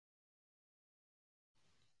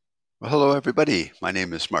Well, hello, everybody. My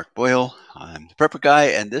name is Mark Boyle. I'm the Prepper Guy,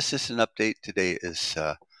 and this is an update. Today is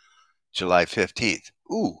July 15th.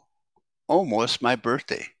 Ooh, almost my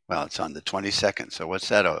birthday. Well, it's on the 22nd. So, what's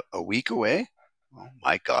that, a week away? Oh,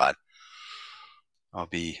 my God. I'll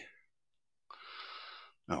be,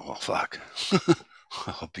 oh, well, fuck.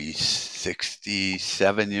 I'll be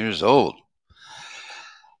 67 years old.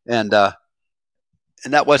 And, uh,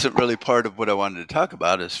 and that wasn't really part of what I wanted to talk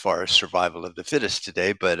about as far as survival of the fittest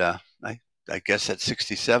today, but I guess at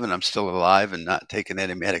 67, I'm still alive and not taking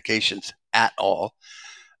any medications at all.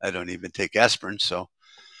 I don't even take aspirin, so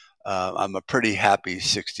I'm a pretty happy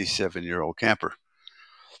 67-year-old camper.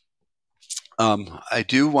 I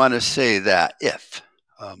do want to say that if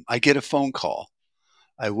I get a phone call,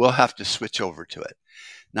 I will have to switch over to it.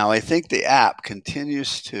 Now, I think the app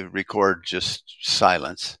continues to record just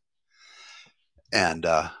silence, and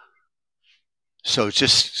so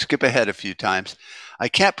just skip ahead a few times. I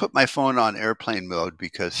can't put my phone on airplane mode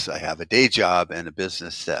because I have a day job and a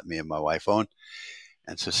business that me and my wife own.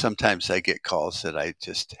 And so sometimes I get calls that I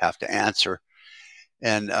just have to answer.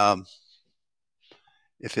 And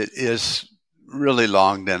if it is really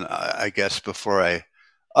long, then I guess before I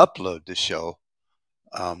upload the show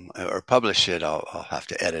or publish it, I'll have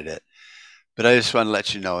to edit it. But I just want to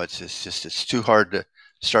let you know it's too hard to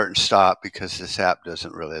start and stop because this app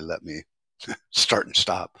doesn't really let me start and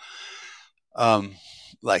stop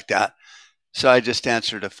like that. So I just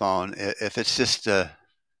answered a phone. If it's just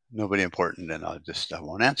nobody important, then I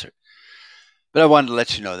won't answer it. But I wanted to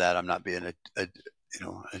let you know that I'm not being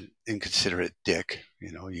an inconsiderate dick.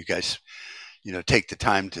 You guys, take the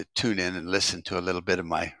time to tune in and listen to a little bit of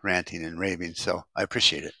my ranting and raving. So I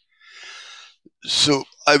appreciate it. So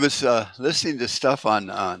I was listening to stuff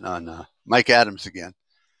on Mike Adams again.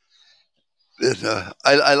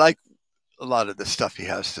 I like a lot of the stuff he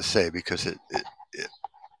has to say because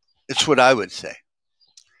it's what I would say.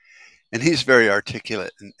 And he's very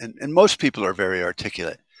articulate, and most people are very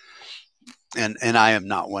articulate. And I am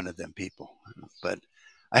not one of them people. But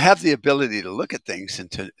I have the ability to look at things and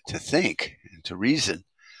to think and to reason.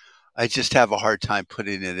 I just have a hard time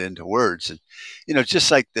putting it into words. And, just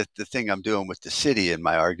like the thing I'm doing with the city and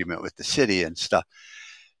my argument with the city and stuff,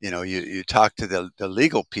 you talk to the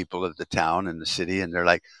legal people of the town and the city, and they're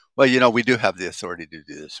like, well, we do have the authority to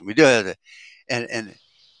do this. And we do have it.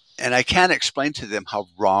 And I can't explain to them how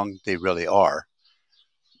wrong they really are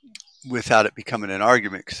without it becoming an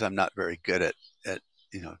argument because I'm not very good at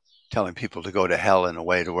telling people to go to hell in a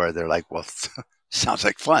way to where they're like, well, sounds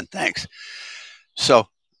like fun, thanks. So,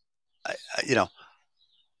 I, you know,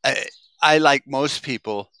 I like most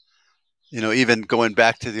people, even going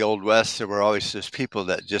back to the Old West, there were always those people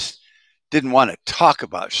that just didn't want to talk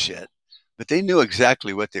about shit, but they knew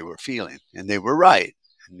exactly what they were feeling, and they were right.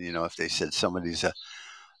 And, if they said somebody's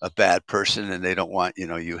a bad person and they don't want,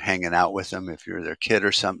 you hanging out with them if you're their kid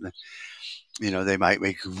or something, they might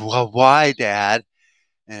make, well, why, Dad?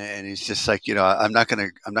 And he's just like, I'm not gonna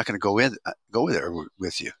go there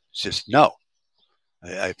with you. It's just no,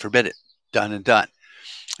 I forbid it, done and done.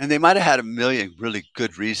 And they might have had a million really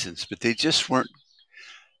good reasons, but they just weren't,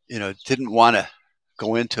 didn't want to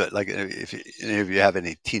go into it. Like if any of you have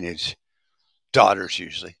any teenage daughters,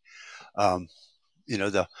 usually,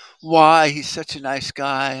 the why he's such a nice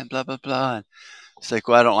guy and blah blah blah. And it's like,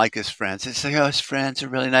 well, I don't like his friends. It's like, oh, his friends are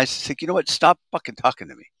really nice. It's like, you know what? Stop fucking talking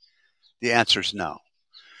to me. The answer is no.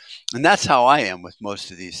 And that's how I am with most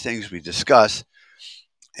of these things we discuss.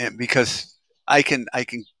 And because I can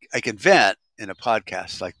vent in a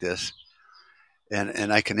podcast like this,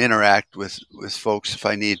 and I can interact with folks if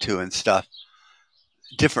I need to and stuff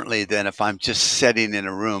differently than if I'm just sitting in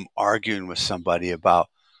a room arguing with somebody about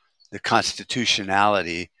the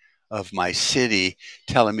constitutionality of my city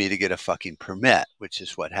telling me to get a fucking permit, which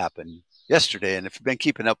is what happened yesterday. And if you've been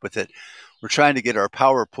keeping up with it, we're trying to get our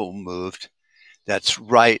power pole moved. That's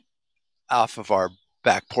right off of our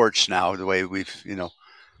back porch now, the way we've,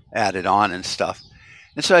 added on and stuff.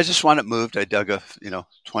 And so I just want it moved. I dug a,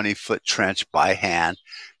 20-foot trench by hand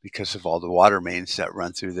because of all the water mains that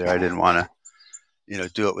run through there. I didn't want to,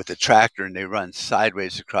 do it with the tractor, and they run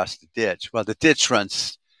sideways across the ditch. Well, the ditch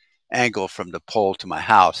runs angle from the pole to my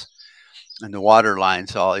house, and the water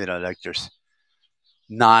lines all, like there's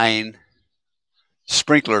 9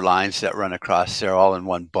 sprinkler lines that run across there all in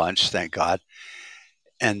one bunch, thank God.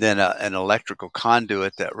 And then an electrical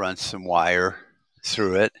conduit that runs some wire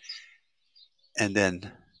through it. And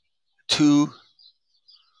then 3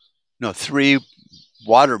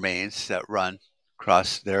 water mains that run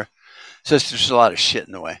across there. So there's a lot of shit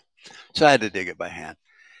in the way. So I had to dig it by hand.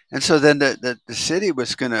 And so then the city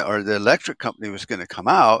was going to, or the electric company was going to come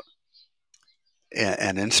out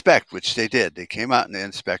and inspect, which they did. They came out and they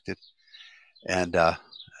inspected, and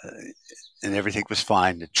and everything was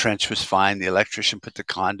fine. The trench was fine. The electrician put the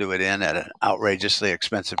conduit in at an outrageously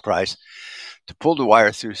expensive price to pull the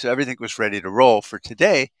wire through, so everything was ready to roll for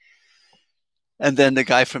today. And then the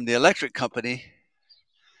guy from the electric company,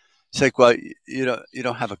 it's like, well, you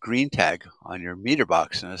don't have a green tag on your meter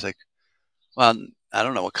box, and I was like, well, I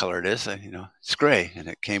don't know what color it is. It's gray, and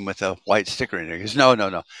it came with a white sticker in there. He goes, no, no,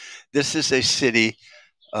 no, this is a city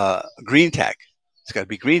green tag. It's got to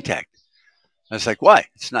be green tagged. I was like, why?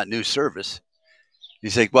 It's not new service.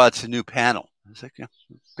 He's like, well, it's a new panel. I was like, yeah,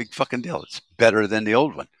 big fucking deal. It's better than the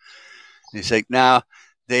old one. And he's like, now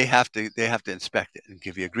they have to inspect it and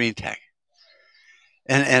give you a green tag.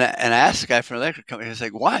 And I asked the guy from the electric company. He was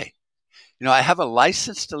like, why? I have a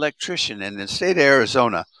licensed electrician, and in the state of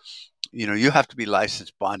Arizona, you have to be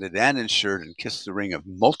licensed, bonded, and insured, and kiss the ring of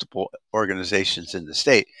multiple organizations in the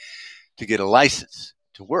state to get a license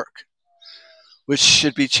to work, which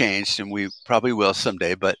should be changed, and we probably will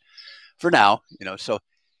someday. But for now, so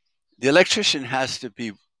the electrician has to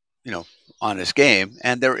be, on his game,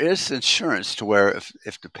 and there is insurance to where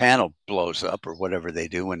if the panel blows up or whatever they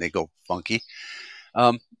do when they go funky,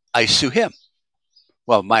 I sue him.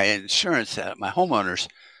 Well, my insurance, my homeowners,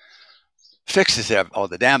 fixes all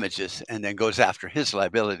the damages and then goes after his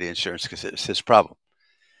liability insurance because it's his problem.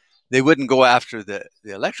 They wouldn't go after the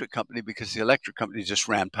electric company because the electric company just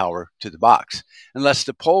ran power to the box, unless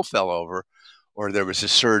the pole fell over or there was a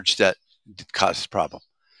surge that caused the problem.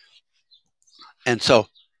 And so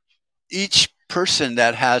each person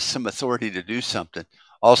that has some authority to do something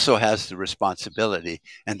also has the responsibility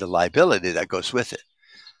and the liability that goes with it.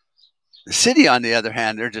 The city, on the other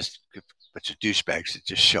hand, they're just a bunch of douchebags that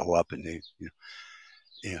just show up and they,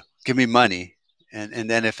 give me money, and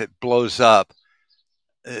then if it blows up,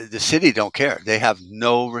 the city don't care. They have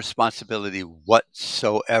no responsibility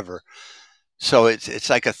whatsoever. So it's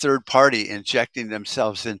like a third party injecting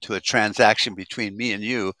themselves into a transaction between me and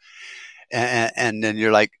you, and then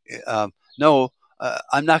you're like, no,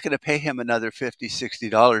 I'm not going to pay him another $50,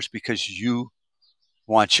 $60 because you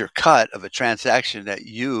want your cut of a transaction that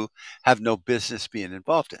you have no business being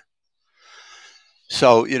involved in.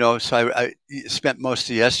 So, I spent most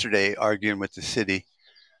of yesterday arguing with the city,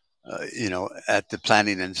 at the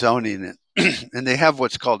planning and zoning, and they have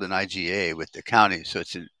what's called an IGA with the county. So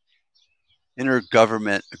it's an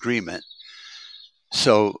intergovernment agreement.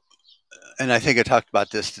 So, and I think I talked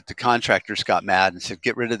about this, that the contractors got mad and said,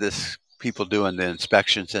 get rid of this people doing the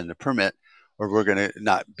inspections and the permit, or we're going to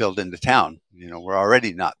not build into town. We're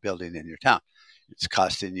already not building in your town. It's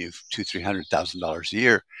costing you $200,000-$300,000 a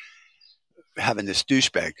year having this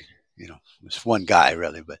douchebag. It was one guy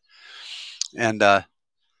really, but and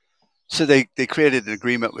so they created an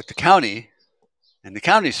agreement with the county, and the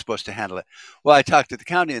county's supposed to handle it. Well, I talked to the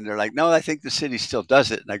county, and they're like, no, I think the city still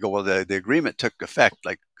does it. And I go, well, the agreement took effect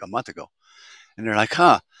like a month ago. And they're like,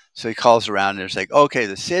 huh. So he calls around, and there's like, okay,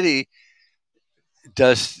 the city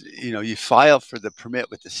does, you file for the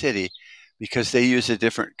permit with the city because they use a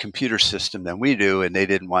different computer system than we do, and they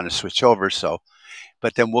didn't want to switch over. So,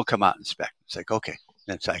 but then we'll come out and inspect. It's like, okay.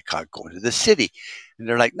 That's like going to the city. And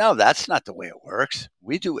they're like, no, that's not the way it works.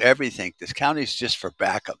 We do everything. This county's just for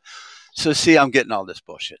backup. So see, I'm getting all this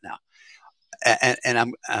bullshit now.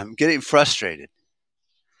 And I'm getting frustrated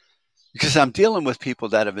because I'm dealing with people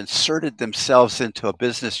that have inserted themselves into a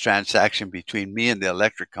business transaction between me and the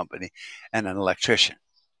electric company and an electrician.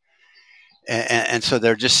 And so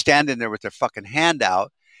they're just standing there with their fucking hand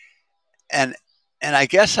out. And I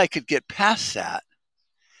guess I could get past that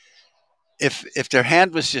if their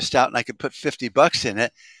hand was just out and I could put $50 in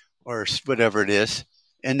it or whatever it is,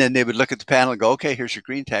 and then they would look at the panel and go, okay, here's your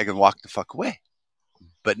green tag, and walk the fuck away.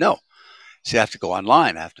 But no. See, I have to go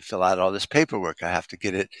online. I have to fill out all this paperwork. I have to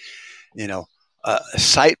get it, a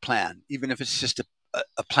site plan, even if it's just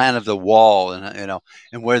a plan of the wall and,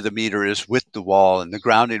 and where the meter is with the wall and the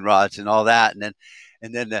grounding rods and all that. And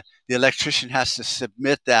then the electrician has to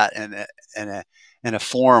submit that in a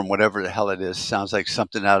form, whatever the hell it is. Sounds like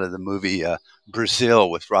something out of the movie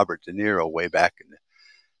Brazil with Robert De Niro way back in the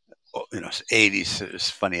 80s. It's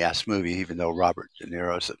a funny ass movie, even though Robert De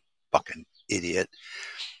Niro's a fucking idiot.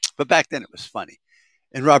 But back then it was funny.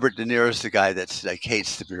 And Robert De Niro's the guy that's like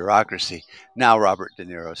hates the bureaucracy. Now Robert De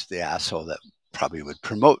Niro's the asshole that probably would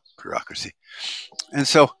promote bureaucracy. And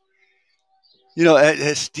so,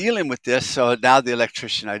 it's dealing with this. So now the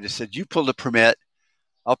electrician, I just said, you pull the permit,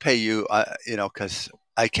 I'll pay you, because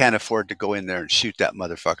I can't afford to go in there and shoot that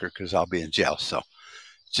motherfucker because I'll be in jail. So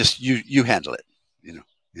just you handle it,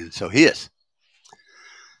 And so he is.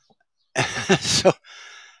 So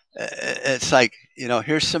It's like,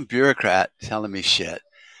 here's some bureaucrat telling me shit.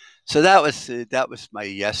 So that was my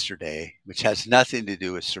yesterday, which has nothing to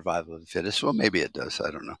do with survival of the fittest. Well, maybe it does.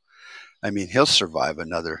 I don't know. I mean, he'll survive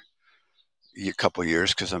another couple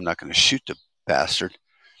years because I'm not going to shoot the bastard.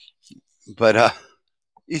 But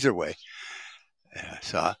either way, yeah,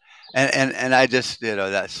 so and I just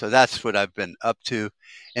that so that's what I've been up to,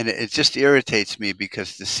 and it just irritates me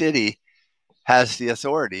because the city has the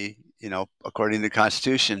authority, according to the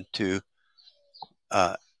Constitution, to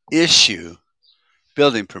issue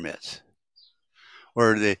building permits,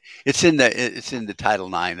 or it's in the Title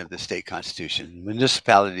IX of the state constitution.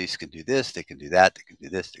 Municipalities can do this, they can do that, they can do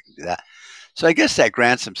this, they can do that. So I guess that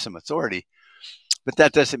grants them some authority, but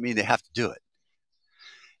that doesn't mean they have to do it.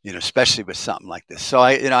 Especially with something like this. So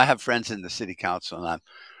I have friends in the city council, and I'm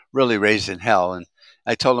really raised in hell. And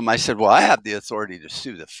I told them, I said, well, I have the authority to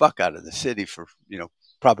sue the fuck out of the city for,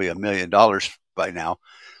 probably $1 million by now,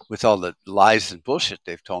 with all the lies and bullshit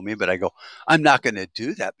they've told me. But I go, I'm not going to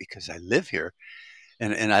do that because I live here,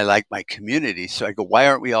 and I like my community. So I go, why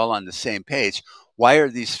aren't we all on the same page? Why are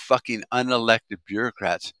these fucking unelected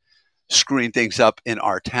bureaucrats screwing things up in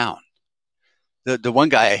our town? The one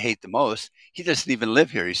guy I hate the most, he doesn't even live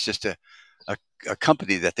here. He's just a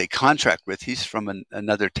company that they contract with. He's from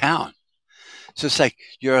another town. So it's like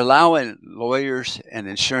you're allowing lawyers and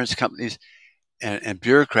insurance companies and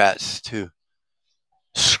bureaucrats to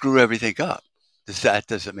screw everything up. That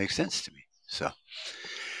doesn't make sense to me. So,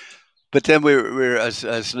 but then I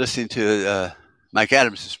was listening to Mike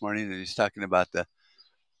Adams this morning, and he's talking about the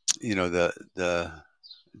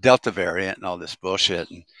Delta variant and all this bullshit.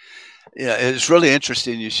 And yeah, it's really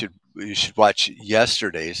interesting. You should watch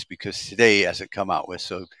yesterday's, because today hasn't come out with.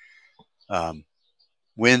 So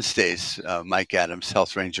Wednesday's Mike Adams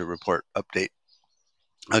Health Ranger Report update,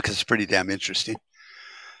 because it's pretty damn interesting.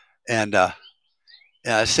 And I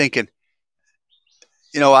was thinking,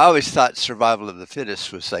 I always thought survival of the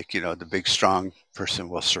fittest was like, the big strong person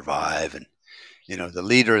will survive, and the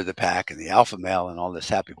leader of the pack and the alpha male and all this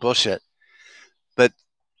happy bullshit. But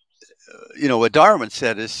what Darwin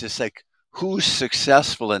said is just like, who's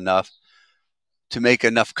successful enough to make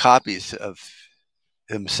enough copies of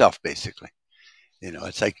himself, basically.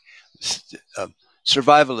 It's like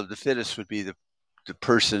survival of the fittest would be the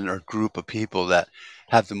person or group of people that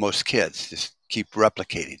have the most kids, just keep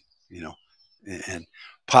replicating, and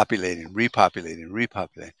populating,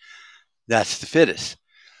 repopulating. That's the fittest.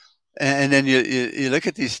 And then you look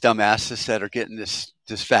at these dumbasses that are getting this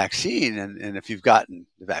vaccine, and if you've gotten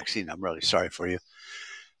the vaccine, I'm really sorry for you.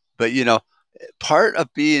 But part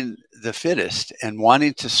of being the fittest and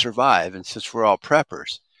wanting to survive, and since we're all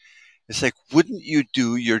preppers, it's like, wouldn't you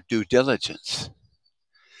do your due diligence?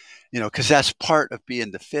 Because that's part of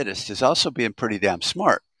being the fittest, is also being pretty damn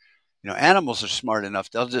smart. Animals are smart enough;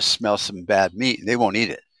 they'll just smell some bad meat and they won't eat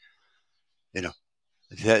it. You know,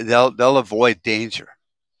 they'll avoid danger.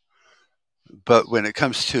 But when it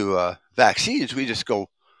comes to vaccines, we just go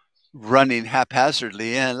running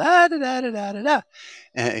haphazardly in, la da da da da da da,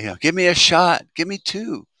 and give me a shot, give me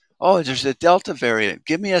two. Oh, there's a Delta variant.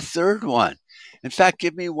 Give me a third one. In fact,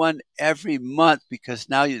 give me one every month, because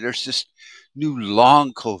now there's this new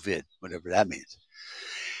long COVID, whatever that means,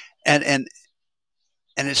 and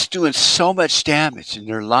it's doing so much damage, and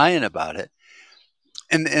they're lying about it.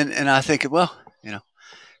 And I think, well,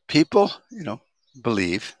 people,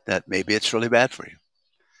 believe that maybe it's really bad for you,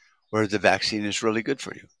 or the vaccine is really good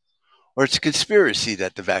for you, or it's a conspiracy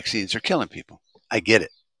that the vaccines are killing people. I get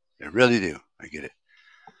it. I really do. I get it.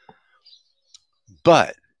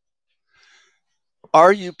 But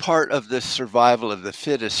are you part of the survival of the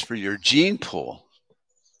fittest for your gene pool?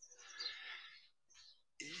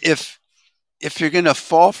 If you're going to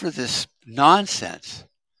fall for this nonsense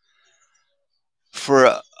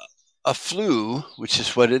for a flu, which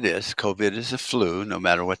is what it is, COVID is a flu, no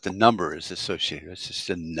matter what the number is associated. It's just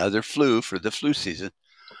another flu for the flu season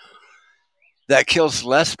that kills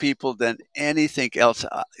less people than anything else.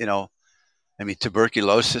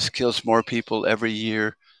 Tuberculosis kills more people every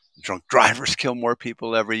year. Drunk drivers kill more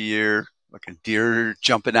people every year. Like a deer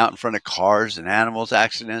jumping out in front of cars and animals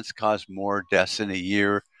accidents cause more deaths in a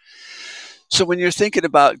year. So when you're thinking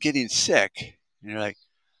about getting sick, and you're like,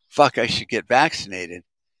 fuck, I should get vaccinated.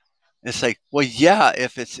 It's like, well, yeah,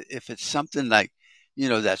 if it's something like,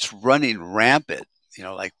 that's running rampant,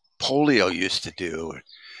 like polio used to do, or,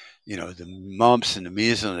 the mumps and the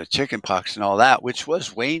measles and the chicken pox and all that, which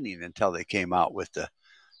was waning until they came out with the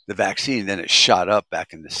vaccine. Then it shot up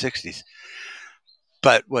back in the 60s.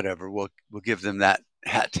 But whatever, we'll give them that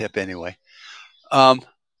hat tip anyway. So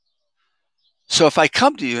if I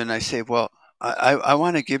come to you and I say, well, I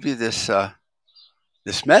want to give you this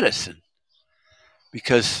this medicine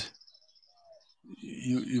because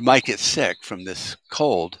you might get sick from this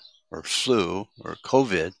cold or flu or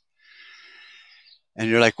COVID. And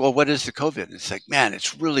you're like, well, what is the COVID? And it's like, man,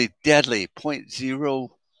 it's really deadly.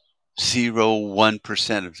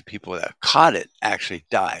 0.001% of the people that caught it actually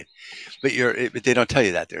died. But they don't tell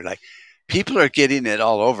you that. They're like, people are getting it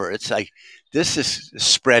all over. It's like, this is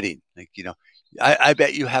spreading. Like, I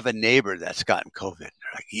bet you have a neighbor that's gotten COVID.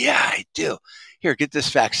 They're like, yeah, I do. Here, get this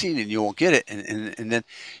vaccine and you won't get it. And then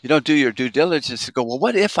you don't do your due diligence to go, well,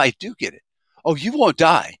 what if I do get it? Oh, you won't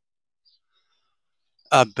die.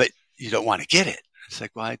 But you don't want to get it. It's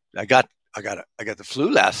like, well, I got the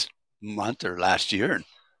flu last month or last year, and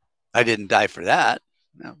I didn't die for that.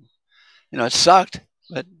 It sucked,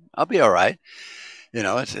 but I'll be all right.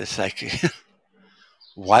 It's like,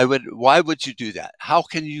 why would you do that? How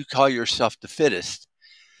can you call yourself the fittest?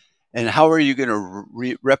 And how are you going to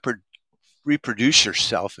reproduce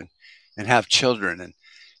yourself and have children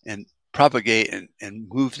and propagate and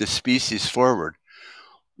move the species forward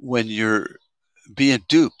when you're being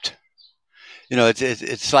duped?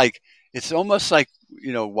 It's like, it's almost like,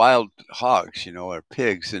 wild hogs, or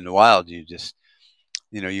pigs in the wild. You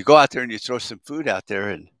go out there and you throw some food out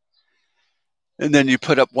there and then you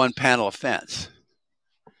put up one panel of fence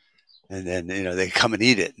and then, they come and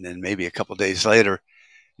eat it. And then maybe a couple of days later,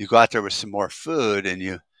 you go out there with some more food and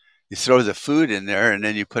you throw the food in there and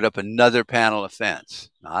then you put up another panel of fence,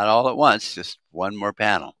 not all at once, just one more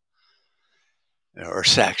panel or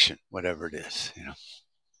section, whatever it is,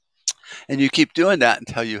 and you keep doing that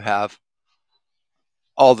until you have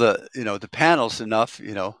all the, the panels enough,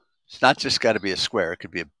 it's not just got to be a square. It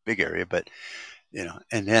could be a big area, but,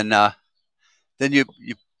 and then you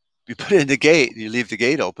put in the gate, you leave the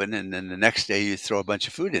gate open, and then the next day you throw a bunch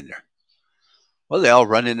of food in there. Well, they all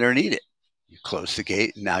run in there and eat it. You close the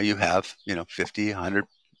gate, and now you have, 50, 100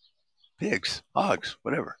 pigs, hogs,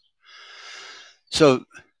 whatever. So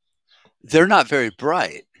they're not very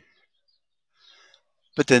bright,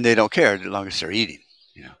 but then they don't care as long as they're eating.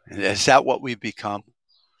 And is that what we've become?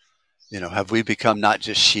 Have we become not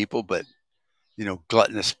just sheeple, but,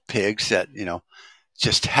 gluttonous pigs that,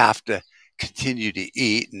 just have to continue to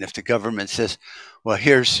eat? And if the government says, well,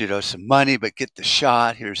 here's, some money, but get the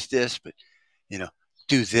shot, here's this, but,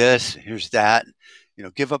 do this, here's that,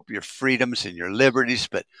 give up your freedoms and your liberties,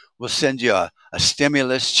 but we'll send you a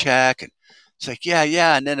stimulus check. And it's like,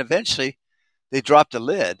 yeah. And then eventually they drop the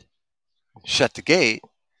lid, shut the gate,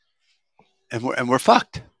 and we're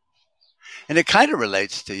fucked. And it kind of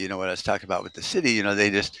relates to, what I was talking about with the city. They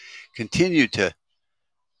just continue to,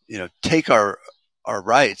 take our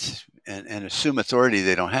rights and assume authority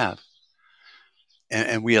they don't have.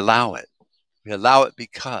 And we allow it. We allow it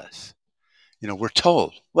because, we're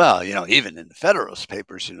told. Well, even in the Federalist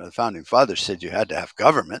Papers, the Founding Fathers said you had to have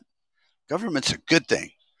government. Government's a good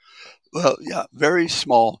thing. Well, yeah, very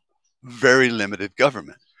small, very limited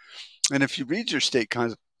government. And if you read your state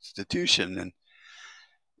constitution, and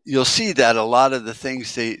you'll see that a lot of the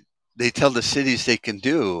things they tell the cities they can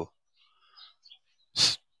do,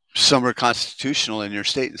 some are constitutional in your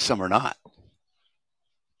state and some are not.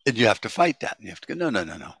 And you have to fight that. And you have to go,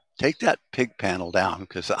 no. Take that pig panel down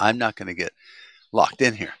because I'm not going to get locked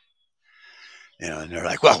in here. And they're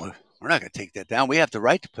like, well, we're not going to take that down. We have the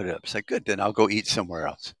right to put it up. It's like, good, then I'll go eat somewhere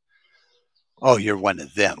else. Oh, you're one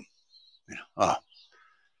of them.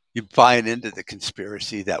 You buying into the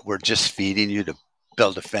conspiracy that we're just feeding you to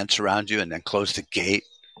build a fence around you and then close the gate.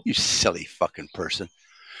 You silly fucking person.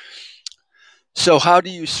 So how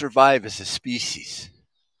do you survive as a species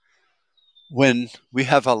when we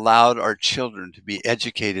have allowed our children to be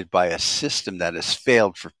educated by a system that has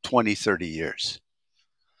failed for 20, 30 years?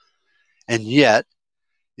 And yet,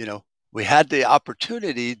 we had the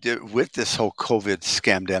opportunity with this whole COVID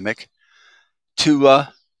scamdemic to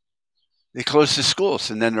they closed the schools.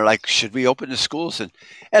 And then they're like, should we open the schools?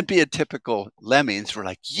 And being typical lemmings, we're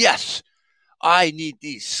like, yes, I need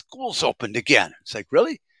these schools opened again. It's like,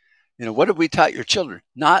 really? What have we taught your children?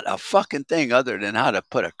 Not a fucking thing other than how to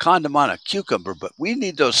put a condom on a cucumber, but we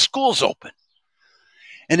need those schools open.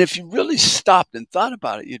 And if you really stopped and thought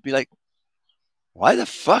about it, you'd be like, why the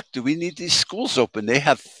fuck do we need these schools open? They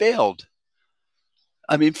have failed.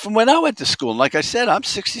 I mean, from when I went to school, and like I said, I'm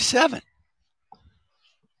 67.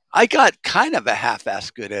 I got kind of a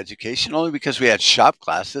half-assed good education only because we had shop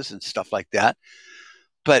classes and stuff like that.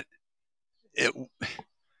 But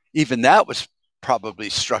even that was probably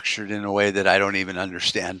structured in a way that I don't even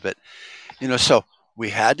understand. But, so we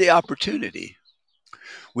had the opportunity.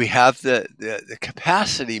 We have the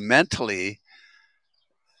capacity mentally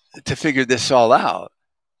to figure this all out.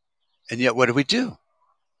 And yet what do?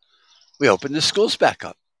 We opened the schools back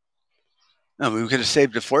up. No, we could have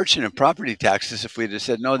saved a fortune in property taxes if we'd have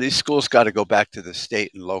said, no, these schools got to go back to the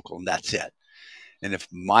state and local, and that's it. And if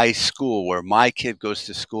my school, where my kid goes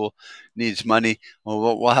to school, needs money,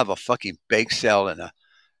 well, we'll have a fucking bake sale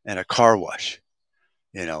and a car wash,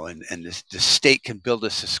 and the state can build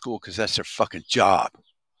us a school because that's their fucking job.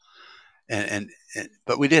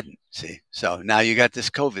 But we didn't, see. So now you got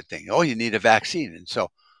this COVID thing. Oh, you need a vaccine. And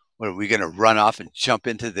so what are we going to run off and jump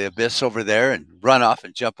into the abyss over there and run off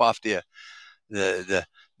and jump off the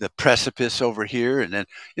precipice over here? And then,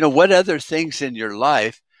 what other things in your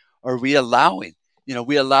life are we allowing?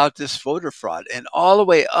 We allowed this voter fraud, and all the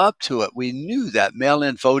way up to it, we knew that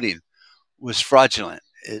mail-in voting was fraudulent.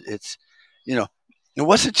 It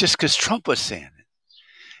wasn't just because Trump was saying it.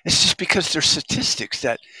 It's just because there's statistics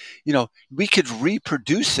that, we could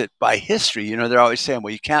reproduce it by history. They're always saying,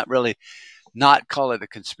 well, you can't really not call it a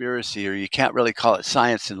conspiracy, or you can't really call it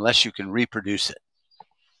science unless you can reproduce it.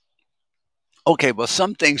 Okay, well,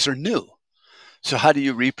 some things are new. So how do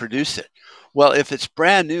you reproduce it? Well, if it's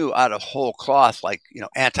brand new out of whole cloth, like,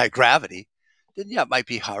 anti-gravity, then yeah, it might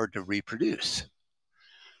be hard to reproduce.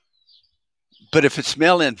 But if it's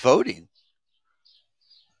mail-in voting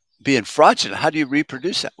being fraudulent, how do you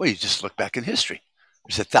reproduce that? Well, you just look back in history.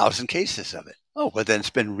 There's 1,000 cases of it. Oh, well, then it's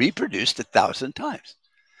been reproduced 1,000 times.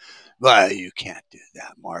 Well, you can't do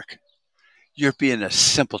that, Mark. You're being a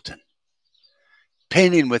simpleton,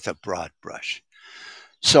 painting with a broad brush.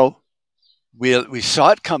 So we saw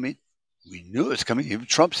it coming. We knew it was coming. Even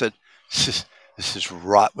Trump said, this is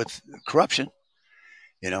wrought with corruption,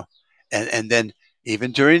 and then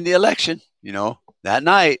even during the election, that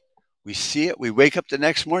night, we see it. We wake up the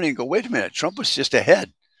next morning and go, wait a minute, Trump was just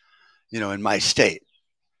ahead, in my state.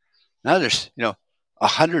 Now there's,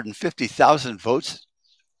 150,000 votes,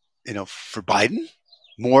 for Biden,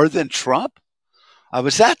 more than Trump. I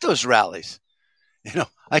was at those rallies.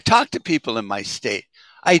 I talked to people in my state.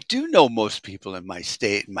 I do know most people in my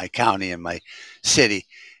state, in my county, in my city,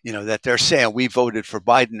 that they're saying we voted for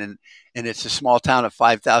Biden, and it's a small town of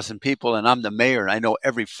 5,000 people, and I'm the mayor, and I know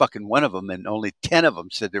every fucking one of them, and only 10 of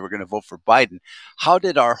them said they were going to vote for Biden. How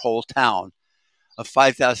did our whole town of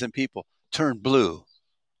 5,000 people turn blue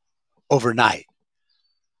overnight?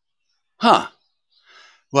 Huh.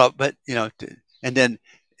 Well, but, and then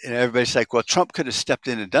everybody's like, well, Trump could have stepped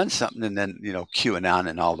in and done something. And then, QAnon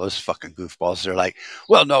and all those fucking goofballs, they're like,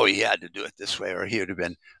 well, no, he had to do it this way, or he would have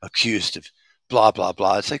been accused of blah, blah,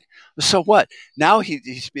 blah. It's like, so what? Now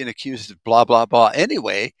he's being accused of blah, blah, blah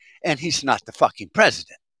anyway, and he's not the fucking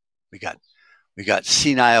president. We got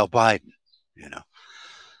senile Biden,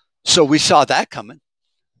 So we saw that coming.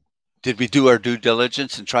 Did we do our due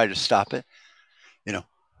diligence and try to stop it?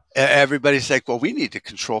 Everybody's like, well, we need to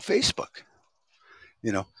control Facebook.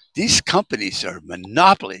 These companies are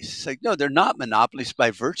monopolies. It's like, no, they're not monopolies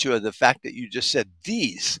by virtue of the fact that you just said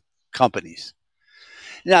these companies.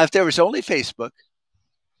 Now, if there was only Facebook,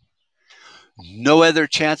 no other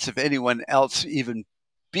chance of anyone else even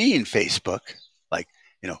being Facebook, like,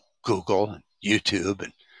 Google and YouTube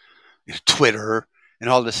and Twitter and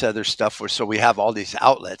all this other stuff, so we have all these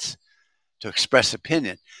outlets to express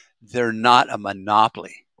opinion. They're not a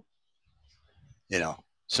monopoly,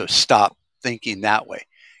 so stop thinking that way.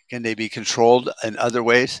 Can they be controlled in other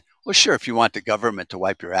ways? Well, sure, if you want the government to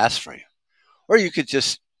wipe your ass for you. Or you could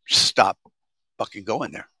just stop fucking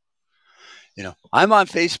going there. I'm on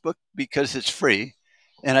Facebook because it's free,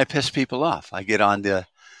 and I piss people off. I get on the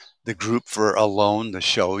group for Alone, the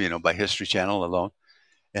show, by History Channel, Alone,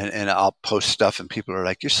 and I'll post stuff, and people are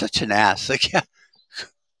like, you're such an ass. Like, yeah,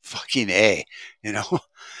 fucking A,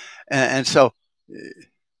 and so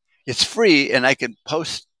it's free, and I can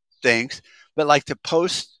post things, but like to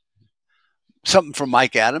post something from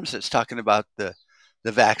Mike Adams that's talking about the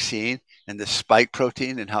vaccine and the spike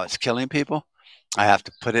protein and how it's killing people, I have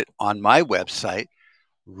to put it on my website,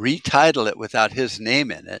 retitle it without his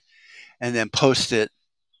name in it, and then post it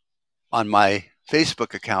on my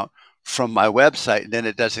Facebook account from my website. And then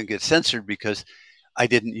it doesn't get censored because I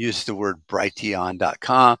didn't use the word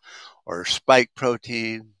brighteon.com or spike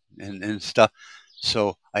protein and stuff.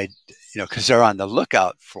 So because they're on the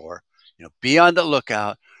lookout for, be on the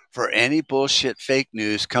lookout for any bullshit fake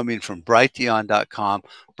news coming from brighteon.com,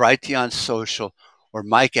 Brighteon Social, or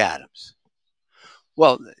Mike Adams.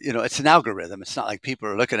 Well, it's an algorithm. It's not like people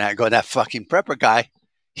are looking at it and going, that fucking prepper guy,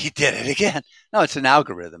 he did it again. No, it's an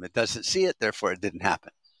algorithm. It doesn't see it, therefore it didn't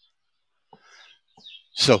happen.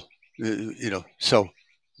 So, so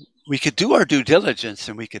we could do our due diligence,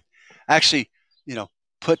 and we could actually,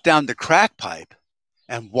 put down the crack pipe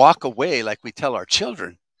and walk away like we tell our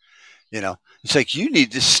children, It's like, you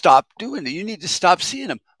need to stop doing it. You need to stop seeing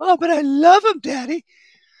them. Oh, but I love them, Daddy.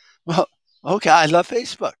 Well, okay, I love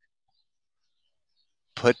Facebook.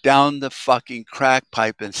 Put down the fucking crack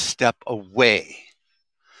pipe and step away.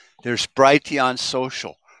 There's Brighteon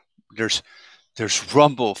Social. There's there's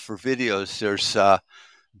Rumble for videos. There's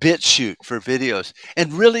BitChute for videos.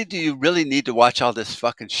 And really, do you really need to watch all this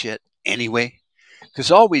fucking shit anyway?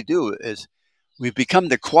 Because all we do is we become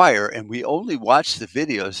the choir and we only watch the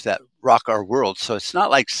videos that rock our world. So it's not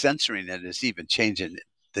like censoring it is even changing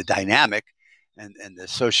the dynamic and the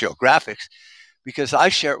sociographics, because I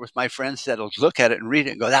share it with my friends that'll look at it and read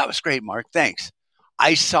it and go, that was great, Mark. Thanks.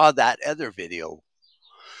 I saw that other video.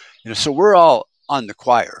 So we're all on the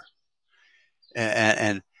choir,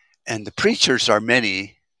 and and the preachers are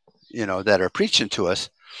many, that are preaching to us,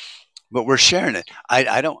 but we're sharing it.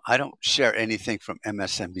 I don't share anything from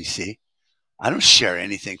MSNBC. I don't share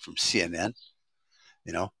anything from CNN.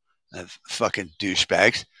 You know, fucking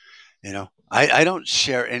douchebags. I don't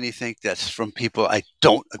share anything that's from people I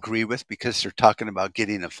don't agree with because they're talking about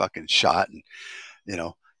getting a fucking shot and,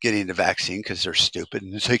 getting the vaccine because they're stupid.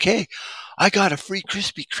 And it's like, hey, I got a free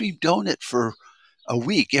Krispy Kreme donut for a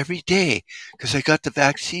week every day because I got the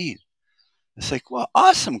vaccine. It's like, well,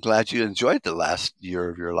 awesome. Glad you enjoyed the last year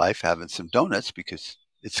of your life having some donuts, because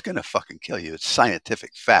it's going to fucking kill you. It's scientific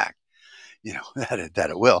fact, that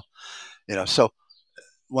it will. So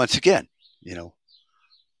once again, you know,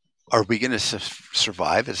 are we going to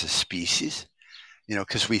survive as a species?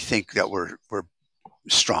 Because we think that we're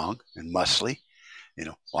strong and muscly.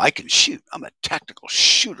 Well, I can shoot. I'm a tactical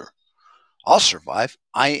shooter. I'll survive.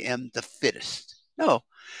 I am the fittest. No,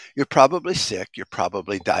 you're probably sick. You're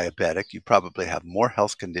probably diabetic. You probably have more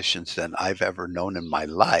health conditions than I've ever known in my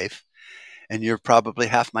life. And you're probably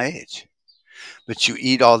half my age. But you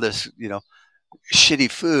eat all this, shitty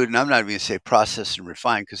food. And I'm not even going to say processed and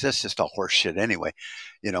refined, because that's just all horse shit anyway.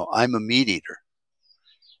 I'm a meat eater.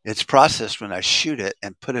 It's processed when I shoot it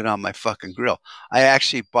and put it on my fucking grill. I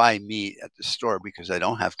actually buy meat at the store because I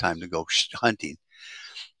don't have time to go hunting.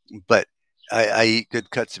 But I eat good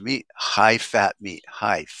cuts of meat, high fat meat,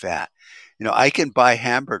 high fat. I can buy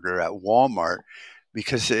hamburger at Walmart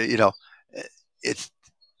because, it's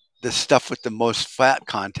the stuff with the most fat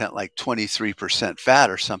content, like 23% fat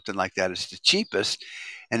or something like that, is the cheapest.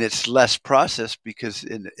 And it's less processed because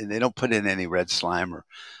and they don't put in any red slime or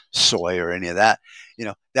soy or any of that.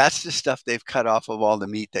 That's the stuff they've cut off of all the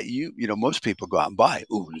meat that most people go out and buy.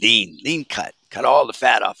 Ooh, lean cut all the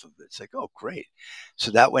fat off of it. It's like, oh, great.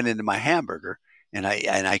 So that went into my hamburger, and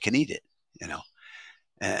I can eat it,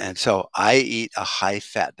 and so I eat a high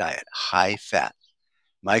fat diet, high fat.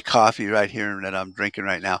 My coffee right here that I'm drinking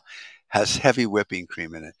right now has heavy whipping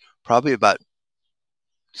cream in it, probably about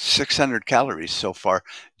 600 calories so far,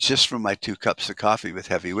 just from my 2 cups of coffee with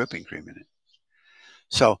heavy whipping cream in it.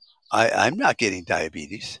 So I'm not getting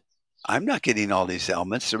diabetes. I'm not getting all these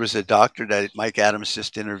ailments. There was a doctor that Mike Adams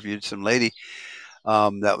just interviewed, some lady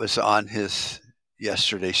that was on his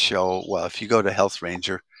yesterday's show. Well, if you go to Health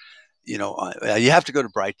Ranger, you have to go to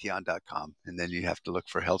brighteon.com, and then you have to look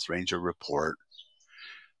for Health Ranger report.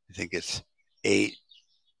 I think it's 8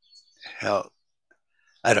 health.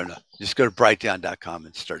 I don't know. Just go to brighteon.com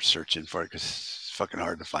and start searching for it, because it's fucking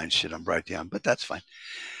hard to find shit on Brighteon, but that's fine.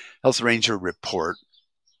 Health Ranger report.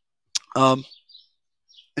 And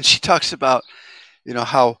she talks about,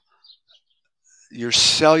 how your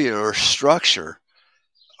cellular structure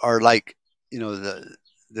are like,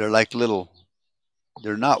 they're like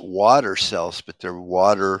they're not water cells, but they're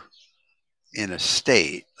water in a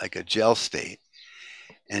state, like a gel state.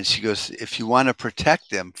 And she goes, if you want to protect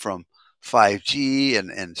them from 5G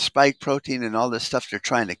and spike protein and all this stuff they're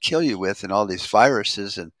trying to kill you with, and all these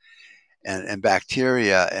viruses and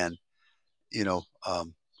bacteria and,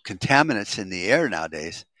 contaminants in the air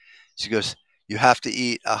nowadays, she goes, you have to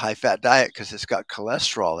eat a high fat diet because it's got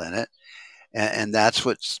cholesterol in it. And that's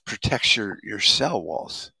what protects your cell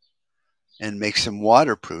walls and makes them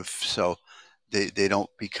waterproof, so they don't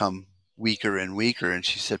become weaker and weaker. And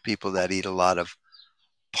she said people that eat a lot of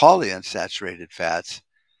polyunsaturated fats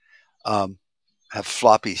have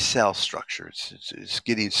floppy cell structure. It's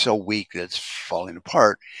getting so weak that it's falling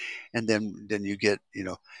apart. And then you get,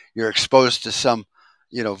 you're exposed to some,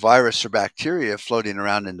 virus or bacteria floating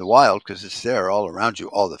around in the wild, because it's there all around you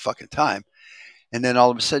all the fucking time. And then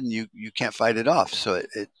all of a sudden you can't fight it off. So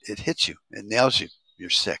it hits you, it nails you. You're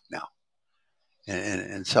sick now.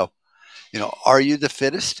 And so, are you the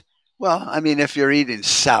fittest? Well, I mean, if you're eating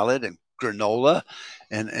salad and granola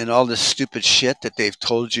and all this stupid shit that they've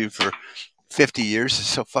told you for 50 years is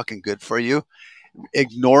so fucking good for you,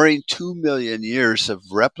 ignoring 2 million years of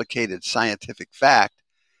replicated scientific fact,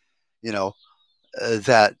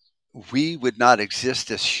 that we would not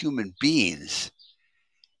exist as human beings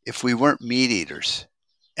if we weren't meat eaters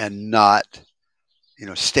and not,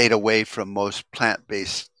 stayed away from most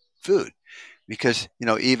plant-based food. Because,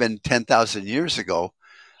 even 10,000 years ago,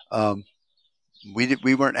 um,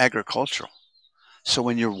 we weren't agricultural. So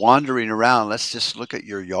when you're wandering around, let's just look at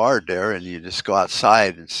your yard there, and you just go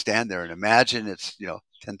outside and stand there and imagine it's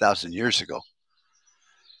 10,000 years ago.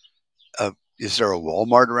 Is there a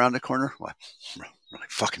Walmart around the corner? Well, I really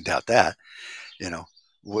fucking doubt that. You know,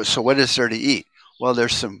 so what is there to eat? Well,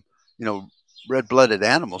 there's some red-blooded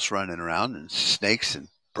animals running around, and snakes and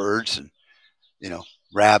birds and you know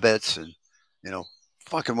rabbits and you know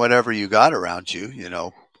fucking whatever you got around you.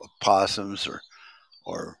 Possums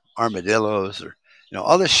or armadillos or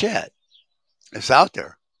all this shit is out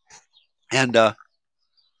there, and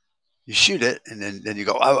you shoot it, and then you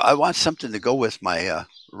go, I want something to go with my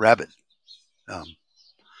rabbit. Um,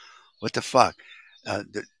 what the fuck?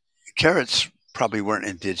 The carrots probably weren't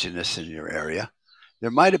indigenous in your area. There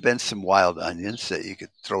might have been some wild onions that you could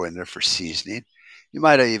throw in there for seasoning. You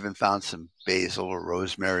might have even found some basil or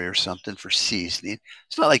rosemary or something for seasoning.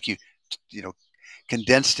 It's not like you know,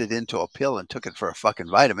 condensed it into a pill and took it for a fucking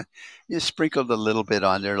vitamin. You sprinkled a little bit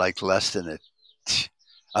on there, like less than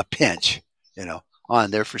a pinch,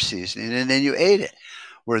 on there for seasoning, and then you ate it.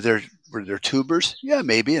 Were there tubers? Yeah,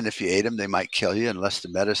 maybe. And if you ate them, they might kill you, unless the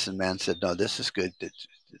medicine man said, "No, this is good.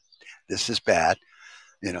 This is bad,"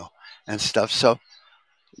 and stuff. So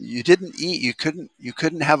you didn't eat. You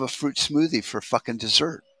couldn't have a fruit smoothie for fucking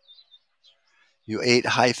dessert. You ate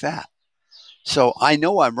high fat. So I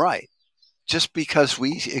know I'm right. Just because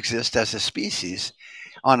we exist as a species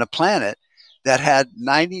on a planet that had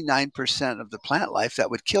 99% of the plant life that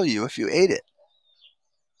would kill you if you ate it.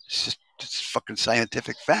 It's fucking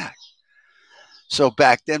scientific fact. So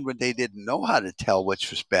back then, when they didn't know how to tell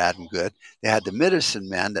which was bad and good, they had the medicine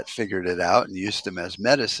man that figured it out and used them as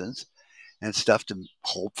medicines and stuff to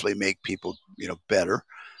hopefully make people, better.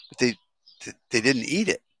 But they didn't eat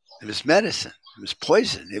it. It was medicine. It was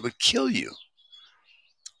poison. It would kill you.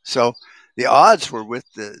 So the odds were with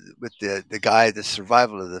the guy, the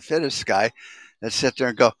survival of the fittest guy, that sit there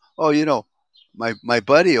and go, oh, my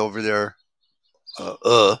buddy over there,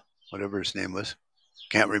 whatever his name was,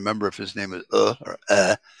 can't remember if his name was or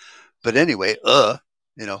but anyway,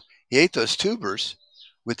 he ate those tubers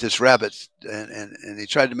with this rabbit, and he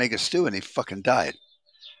tried to make a stew, and he fucking died.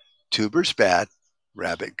 Tubers bad,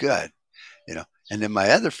 rabbit good, And then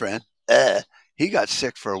my other friend, he got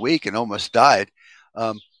sick for a week and almost died,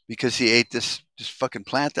 because he ate this fucking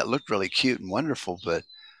plant that looked really cute and wonderful, but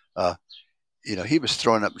he was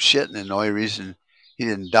throwing up shit, and the only reason he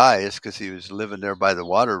didn't die is because he was living there by the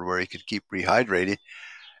water where he could keep rehydrating,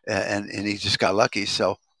 and he just got lucky.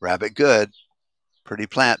 So rabbit good, pretty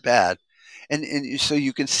plant bad, and so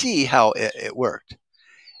you can see how it worked.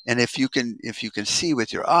 And if you can see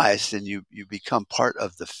with your eyes, then you become part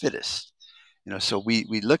of the fittest. So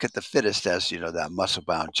we look at the fittest as that muscle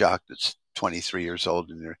bound jock that's 23 years old,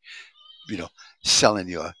 and they're selling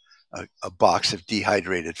you a box of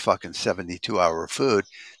dehydrated fucking 72-hour food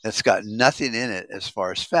that's got nothing in it as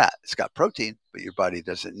far as fat. It's got protein, but your body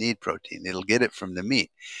doesn't need protein. It'll get it from the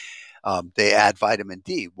meat. They add vitamin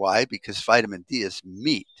D. Why? Because vitamin D is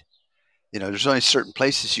meat. There's only certain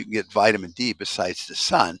places you can get vitamin D besides the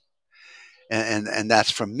sun, and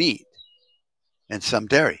that's from meat and some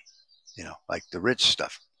dairy, like the rich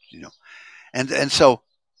stuff, and so.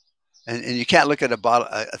 And you can't look at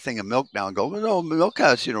a thing of milk now and go, well, no, milk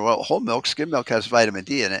has, whole milk, skim milk has vitamin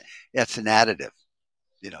D in it. Yeah, it's an additive,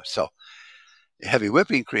 So heavy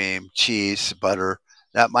whipping cream, cheese, butter,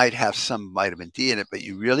 that might have some vitamin D in it, but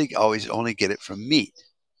you really always only get it from meat.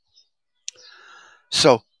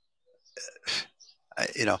 So,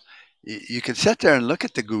 you can sit there and look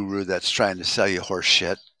at the guru that's trying to sell you horse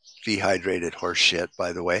shit, dehydrated horse shit,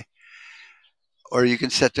 by the way. Or you can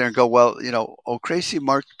sit there and go, well, crazy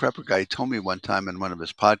Mark the Prepper guy told me one time in one of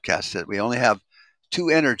his podcasts that we only have two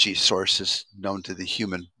energy sources known to the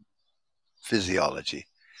human physiology,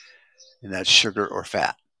 and that's sugar or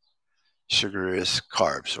fat. Sugar is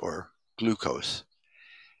carbs or glucose,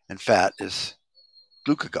 and fat is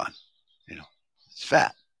glucagon. It's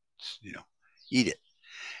fat. Eat it.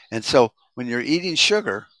 And so when you're eating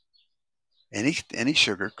sugar, any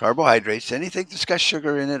sugar, carbohydrates, anything that's got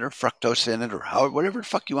sugar in it or fructose in it or whatever the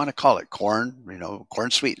fuck you want to call it, corn,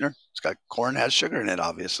 corn sweetener. Corn has sugar in it,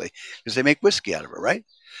 obviously, because they make whiskey out of it, right?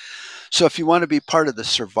 So if you want to be part of the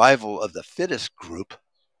survival of the fittest group,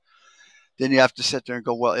 then you have to sit there and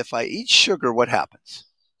go, well, if I eat sugar, what happens?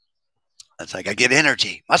 It's like I get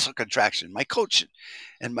energy, muscle contraction. My coach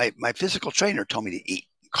and my physical trainer told me to eat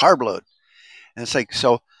carb load. And it's like,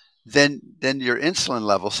 so then your insulin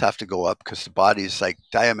levels have to go up because the body's like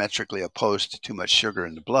diametrically opposed to too much sugar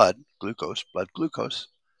in the blood glucose,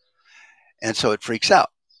 and so it freaks out.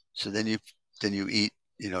 So then you eat,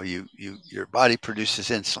 your body produces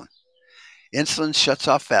insulin. Insulin shuts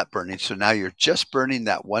off fat burning, so now you're just burning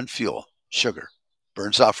that one fuel, sugar.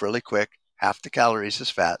 Burns off really quick, half the calories is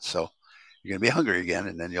fat, so you're going to be hungry again,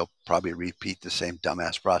 and then you'll probably repeat the same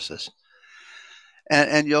dumbass process.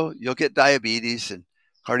 And you'll get diabetes and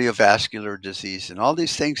cardiovascular disease and all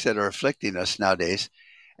these things that are afflicting us nowadays,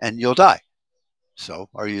 and you'll die. So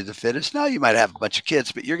are you the fittest? No, you might have a bunch of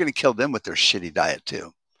kids, but you're going to kill them with their shitty diet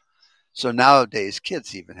too. So nowadays,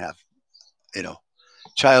 kids even have, you know,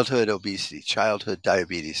 childhood obesity, childhood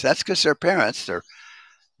diabetes. That's because their parents,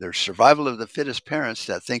 they're survival of the fittest parents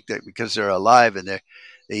that think that because they're alive and they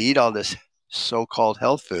eat all this so-called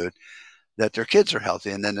health food that their kids are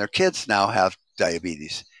healthy, and then their kids now have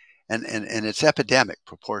diabetes, and it's epidemic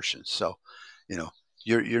proportions. So, you know,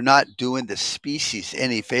 you're not doing the species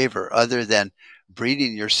any favor other than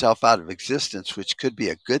breeding yourself out of existence, which could be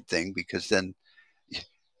a good thing because then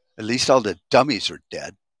at least all the dummies are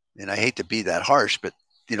dead. And I hate to be that harsh, but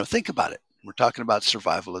think about it. We're talking about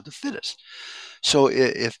survival of the fittest. So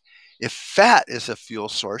if fat is a fuel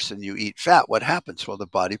source and you eat fat, what happens? Well, the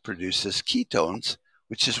body produces ketones,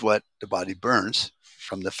 which is what the body burns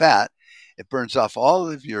from the fat. It burns off all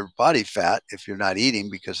of your body fat if you're not eating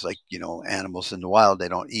because, like, animals in the wild, they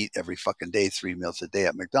don't eat every fucking day, 3 meals a day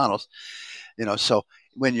at McDonald's. So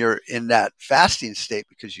when you're in that fasting state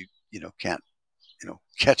because you can't,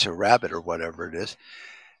 catch a rabbit or whatever it is,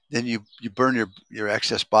 then you burn your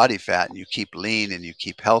excess body fat and you keep lean and you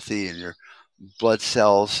keep healthy and your blood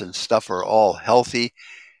cells and stuff are all healthy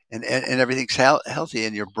and everything's healthy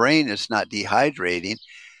and your brain is not dehydrating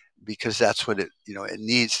because that's what it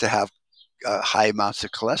needs to have high amounts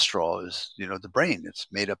of cholesterol is the brain. It's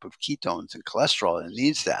made up of ketones and cholesterol and it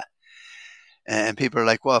needs that. And people are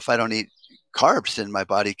like, well, if I don't eat carbs, then my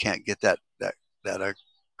body can't get that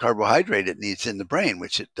carbohydrate it needs in the brain,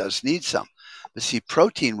 which it does need some. But see,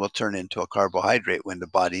 protein will turn into a carbohydrate when the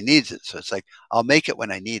body needs it. So it's like, I'll make it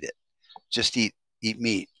when I need it. Just eat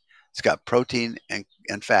meat. It's got protein and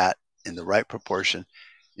fat in the right proportion.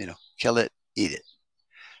 Kill it, eat it.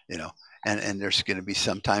 And there's going to be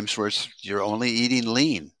some times where you're only eating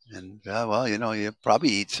lean. And you probably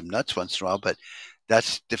eat some nuts once in a while, but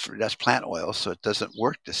that's different. That's plant oil, so it doesn't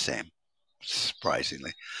work the same,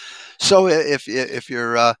 surprisingly. So if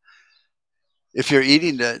you're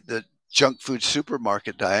eating the junk food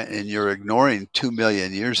supermarket diet and you're ignoring 2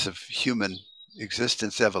 million years of human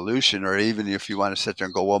existence evolution, or even if you want to sit there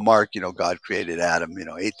and go, well, Mark, God created Adam,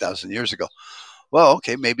 8,000 years ago. Well,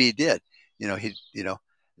 okay, maybe he did.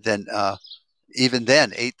 Then even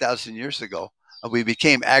then, 8,000 years ago, we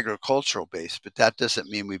became agricultural based, but that doesn't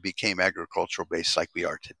mean we became agricultural based like we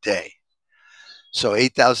are today. So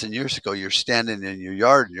 8,000 years ago, you're standing in your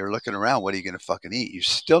yard and you're looking around. What are you going to fucking eat? You're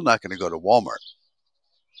still not going to go to Walmart.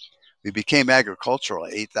 We became agricultural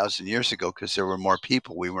 8,000 years ago because there were more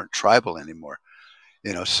people. We weren't tribal anymore.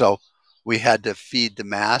 So we had to feed the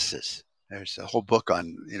masses. There's a whole book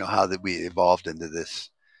on, how that we evolved into this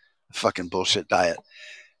fucking bullshit diet.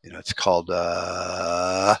 It's called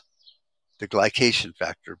The Glycation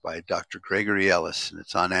Factor by Dr. Gregory Ellis, and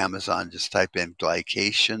it's on Amazon. Just type in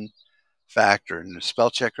glycation factor, and the spell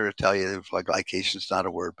checker will tell you like glycation is not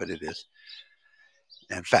a word, but it is.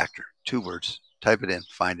 And factor, 2 words. Type it in,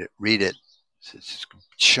 find it, read it. It's a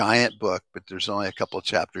giant book, but there's only a couple of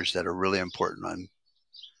chapters that are really important on,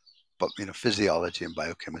 physiology and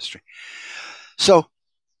biochemistry. So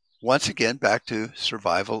once again, back to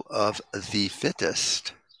survival of the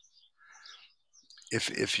fittest.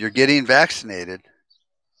 If you're getting vaccinated,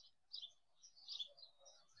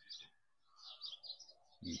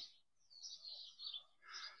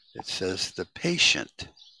 it says the patient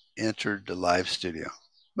entered the live studio.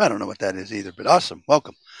 I don't know what that is either, but awesome.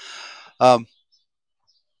 Welcome.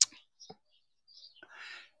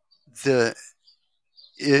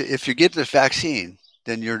 If you get the vaccine,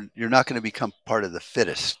 then you're not going to become part of the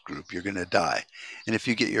fittest group. You're going to die. And if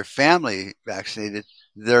you get your family vaccinated,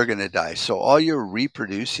 they're going to die. So all your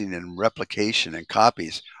reproducing and replication and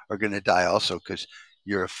copies are going to die also because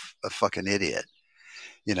you're a fucking idiot.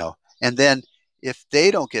 And then if they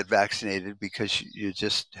don't get vaccinated because you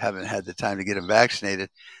just haven't had the time to get them vaccinated,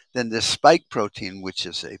 then the spike protein, which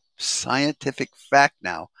is a scientific fact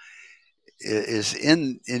now, is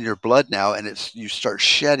in your blood now, and you start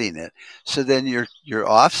shedding it. So then your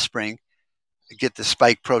offspring get the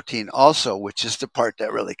spike protein also, which is the part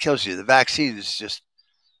that really kills you. The vaccine is just,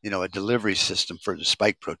 a delivery system for the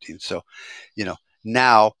spike protein. So,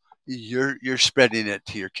 Now you're spreading it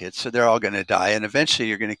to your kids, so they're all going to die, and eventually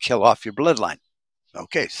you're going to kill off your bloodline.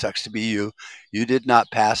 Okay, sucks to be you. You did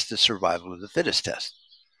not pass the survival of the fittest test.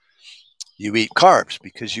 You eat carbs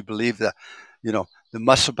because you believe that, the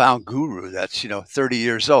muscle bound guru that's 30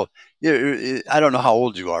 years old. I don't know how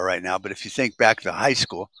old you are right now, but if you think back to high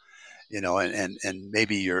school, and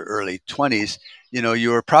maybe your early 20s,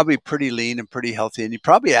 you were probably pretty lean and pretty healthy, and you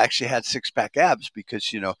probably actually had six pack abs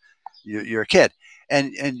because you're a kid,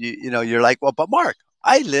 and you're like, well, but Mark,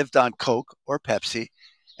 I lived on Coke or Pepsi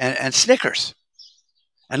and Snickers,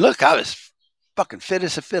 and look, I was fucking fit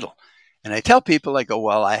as a fiddle. And I tell people, I go,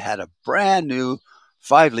 well, I had a brand new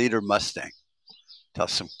 5 liter Mustang. Till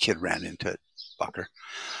some kid ran into it, fucker.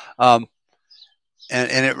 Um,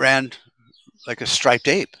 and it ran like a striped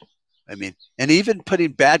ape. I mean, and even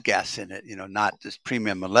putting bad gas in it, not just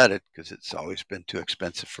premium unleaded, because it's always been too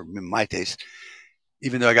expensive for my taste,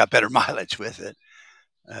 even though I got better mileage with it.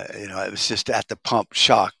 I was just at the pump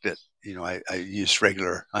shocked that, I used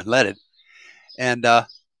regular unleaded. And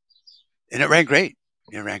it ran great.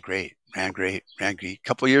 It ran great, ran great, ran great. A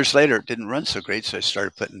couple of years later, it didn't run so great, so I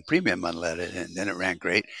started putting premium unleaded, and then it ran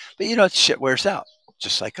great. But shit wears out,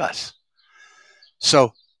 just like us.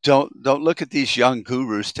 So don't look at these young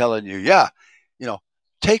gurus telling you, yeah, you know,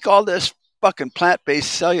 take all this fucking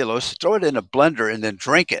plant-based cellulose, throw it in a blender, and then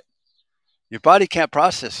drink it. Your body can't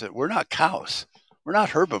process it. We're not cows. We're not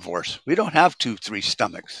herbivores. We don't have 2, 3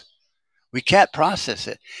 stomachs. We can't process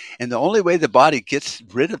it. And the only way the body gets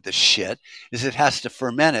rid of the shit is it has to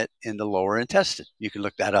ferment it in the lower intestine. You can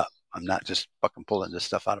look that up. I'm not just fucking pulling this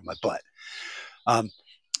stuff out of my butt.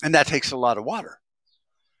 And that takes a lot of water.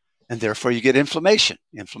 And therefore you get inflammation.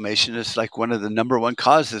 Inflammation is like one of the number one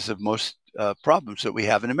causes of most problems that we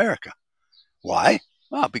have in America. Why?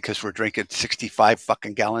 Well, because we're drinking 65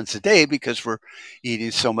 fucking gallons a day because we're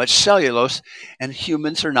eating so much cellulose, and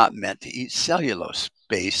humans are not meant to eat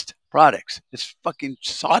cellulose-based products. It's fucking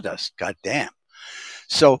sawdust, goddamn.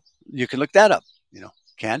 So you can look that up.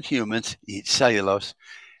 Can humans eat cellulose?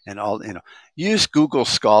 And use Google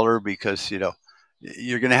Scholar because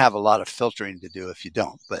you're going to have a lot of filtering to do if you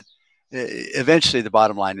don't. But eventually, the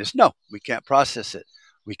bottom line is no, we can't process it.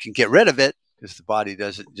 We can get rid of it because the body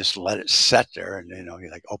doesn't just let it sit there and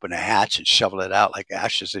you like open a hatch and shovel it out like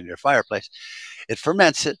ashes in your fireplace. It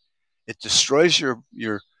ferments it. It destroys your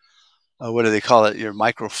what do they call it? Your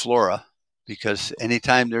microflora, because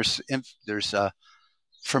anytime there's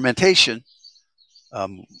fermentation,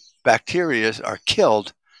 bacteria are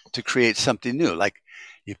killed to create something new. Like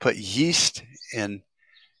you put yeast in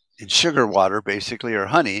sugar water, basically, or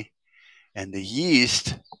honey, and the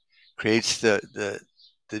yeast creates the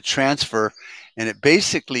transfer, and it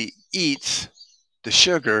basically eats the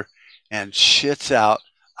sugar and shits out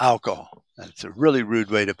alcohol. That's a really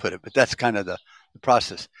rude way to put it, but that's kind of the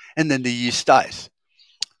process. And then the yeast dies.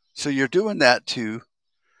 So you're doing that to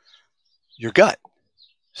your gut.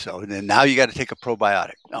 So then now you got to take a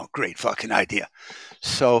probiotic. Oh, great fucking idea.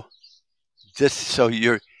 So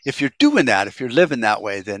if you're doing that, if you're living that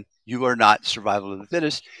way, then you are not survival of the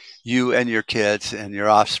fittest. You and your kids and your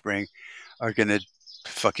offspring are going to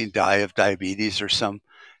fucking die of diabetes or some,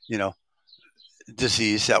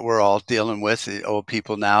 disease that we're all dealing with. The old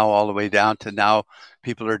people now, all the way down to now,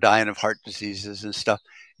 people are dying of heart diseases and stuff,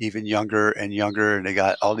 even younger and younger. And they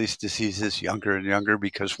got all these diseases younger and younger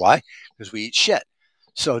because why? Because we eat shit.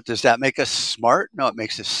 So does that make us smart? No, it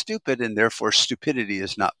makes us stupid, and therefore stupidity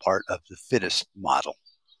is not part of the fittest model.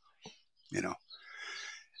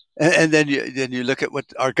 And then you look at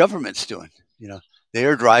what our government's doing. They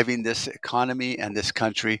are driving this economy and this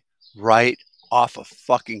country right off a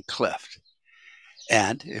fucking cliff.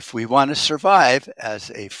 And if we want to survive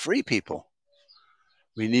as a free people,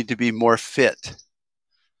 we need to be more fit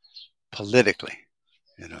politically.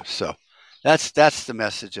 So that's the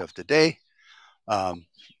message of the day. And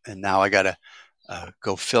now I got to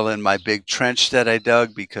go fill in my big trench that I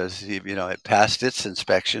dug because it passed its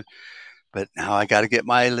inspection. But now I got to get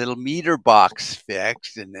my little meter box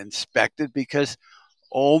fixed and inspected because,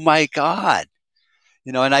 oh my God.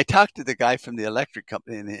 And I talked to the guy from the electric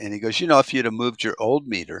company, and he goes, if you'd have moved your old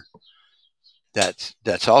meter,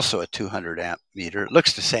 that's also a 200 amp meter. It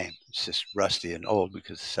looks the same. It's just rusty and old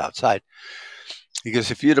because it's outside. He goes,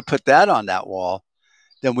 if you'd have put that on that wall,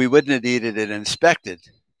 then we wouldn't have needed it inspected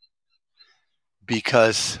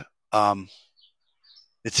because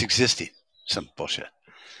it's existing. Some bullshit.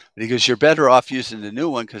 But he goes, you're better off using the new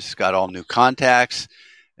one because it's got all new contacts.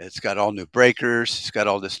 It's got all new breakers. It's got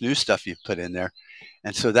all this new stuff you've put in there.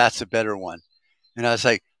 And so that's a better one. And I was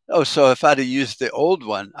like, oh, so if I'd have used the old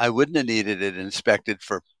one, I wouldn't have needed it inspected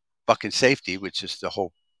for fucking safety, which is the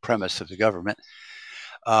whole premise of the government,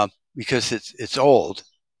 because it's old,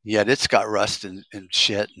 yet it's got rust and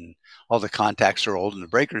shit, and all the contacts are old and the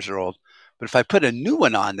breakers are old. But if I put a new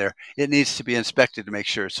one on there, it needs to be inspected to make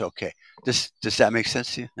sure it's okay. Does that make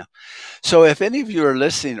sense to you? No. So if any of you are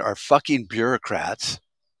listening are fucking bureaucrats,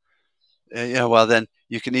 well, then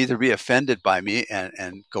you can either be offended by me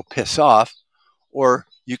and go piss off, or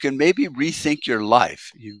you can maybe rethink your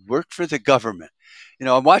life. You work for the government.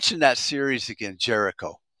 I'm watching that series again,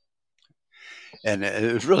 Jericho, and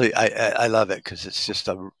it was really I love it because it's just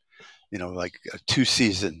like a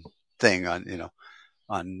 2-season thing on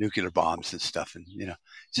nuclear bombs and stuff, and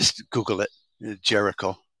just Google it,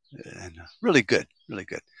 Jericho, and really good, really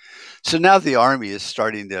good. So now the army is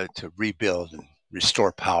starting to rebuild and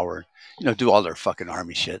restore power, do all their fucking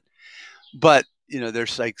army shit. But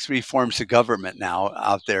there's like 3 forms of government now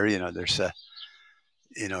out there. There's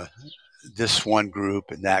you know this one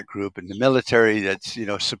group and that group, and the military that's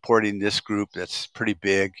supporting this group that's pretty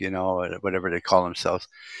big, whatever they call themselves.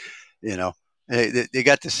 you know they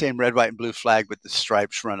got the same red, white, and blue flag, but the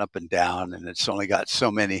stripes run up and down, and it's only got so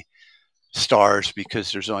many stars because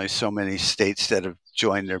there's only so many states that have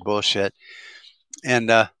joined their bullshit. And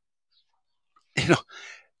you know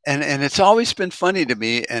and it's always been funny to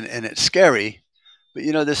me, and it's scary. But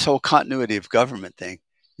this whole continuity of government thing,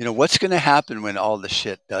 what's going to happen when all the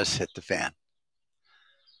shit does hit the fan?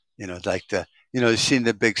 Like you've seen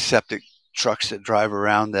the big septic trucks that drive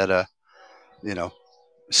around that you know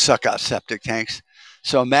suck out septic tanks.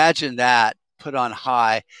 So imagine that put on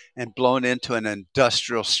high and blown into an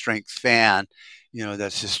industrial strength fan,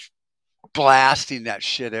 that's just blasting that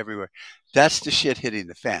shit everywhere. That's the shit hitting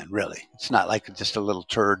the fan, really. It's not like just a little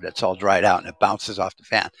turd that's all dried out and it bounces off the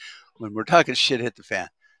fan. When we're talking shit hit the fan,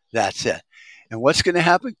 that's it. And what's going to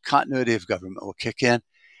happen? Continuity of government will kick in,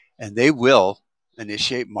 and they will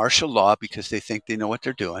initiate martial law because they think they know what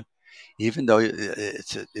they're doing, even though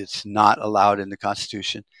it's not allowed in the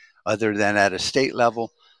Constitution, other than at a state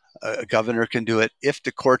level. A governor can do it if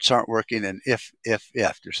the courts aren't working, and if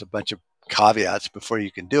there's a bunch of caveats before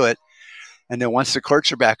you can do it. And then once the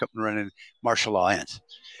courts are back up and running, martial law ends.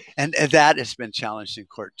 And that has been challenged in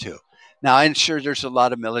court too. Now, I'm sure there's a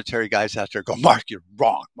lot of military guys out there go, Mark, you're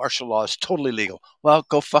wrong. Martial law is totally legal. Well,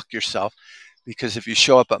 go fuck yourself. Because if you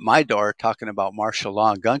show up at my door talking about martial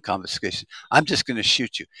law and gun confiscation, I'm just going to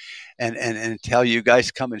shoot you. And until you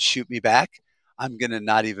guys come and shoot me back, I'm going to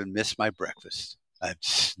not even miss my breakfast. I'm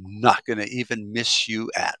not going to even miss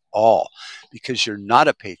you at all, because you're not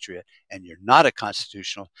a patriot and you're not a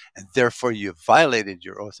constitutional, and therefore you violated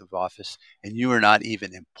your oath of office and you are not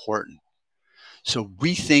even important. So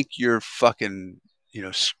rethink your fucking,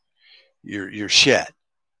 your shit.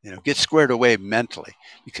 Get squared away mentally,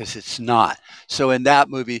 because it's not. So in that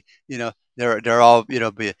movie, they're all,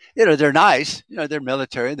 they're nice, they're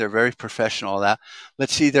military, they're very professional, all that. But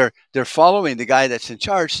see, they're following the guy that's in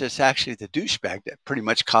charge, that's actually the douchebag that pretty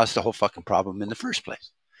much caused the whole fucking problem in the first place.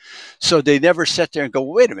 So they never sit there and go,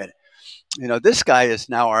 wait a minute, this guy is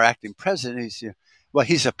now our acting president.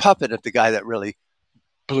 He's a puppet of the guy that really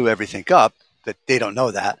blew everything up, but they don't know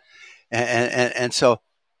that. And so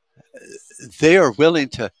they are willing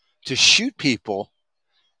to shoot people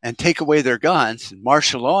and take away their guns and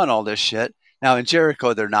martial law and all this shit. Now in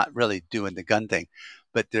Jericho, they're not really doing the gun thing,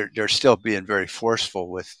 but they're still being very forceful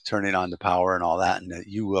with turning on the power and all that, and that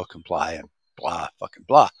you will comply and blah, fucking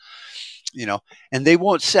blah, and they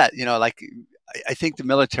won't set, like I think the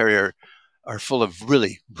military are full of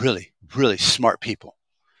really, really, really smart people.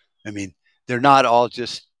 I mean, they're not all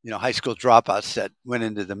just, high school dropouts that went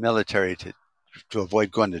into the military to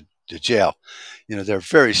avoid going to jail. They're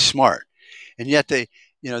very smart. And yet they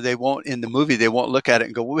won't, in the movie, they won't look at it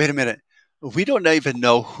and go, wait a minute, we don't even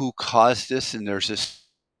know who caused this. And there's this.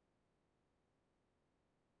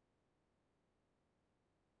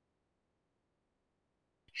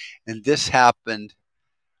 And this happened.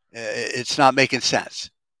 It's not making sense.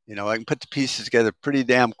 I can put the pieces together pretty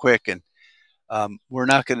damn quick, and we're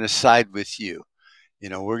not going to side with you.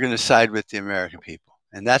 We're going to side with the American people.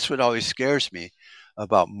 And that's what always scares me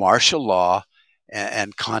about martial law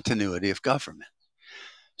and continuity of government.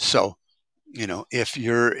 So, if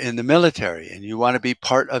you're in the military and you want to be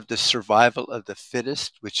part of the survival of the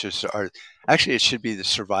fittest, which is actually it should be the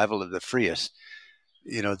survival of the freest,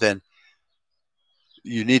 then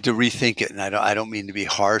you need to rethink it. And I don't mean to be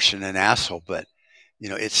harsh and an asshole, but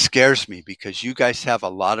it scares me, because you guys have a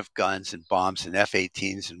lot of guns and bombs and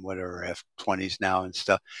F-18s and whatever, F-20s now and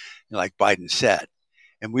stuff, like Biden said.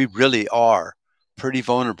 And we really are pretty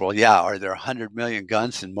vulnerable. Yeah. Are there 100 million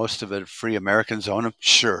guns and most of it free Americans own them?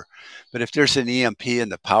 Sure. But if there's an EMP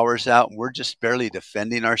and the power's out and we're just barely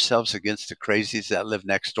defending ourselves against the crazies that live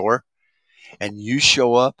next door, and you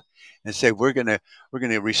show up and say, we're gonna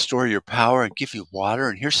restore your power and give you water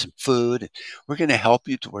and here's some food and we're gonna help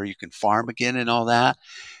you to where you can farm again and all that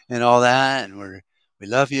and we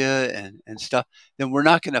love you and stuff, then we're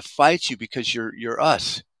not gonna fight you because you're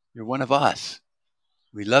us. You're one of us.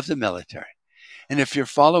 We love the military. And if you're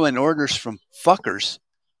following orders from fuckers,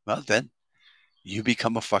 well, then you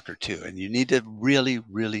become a fucker too. And you need to really,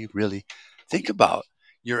 really, really think about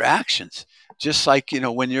your actions. Just like,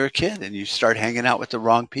 when you're a kid and you start hanging out with the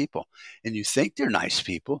wrong people and you think they're nice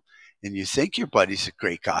people and you think your buddy's a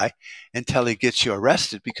great guy until he gets you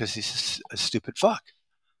arrested because he's a stupid fuck.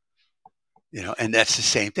 And that's the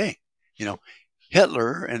same thing.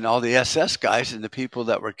 Hitler and all the SS guys and the people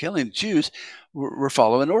that were killing Jews were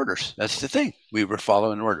following orders. That's the thing. We were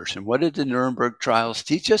following orders. And what did the Nuremberg trials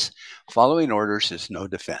teach us? Following orders is no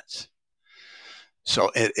defense.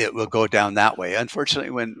 So it will go down that way.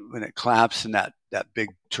 Unfortunately, when it collapses and that big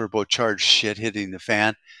turbocharged shit hitting the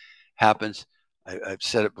fan happens, I've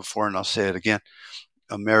said it before and I'll say it again,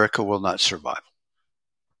 America will not survive.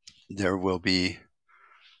 There will be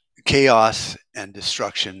chaos and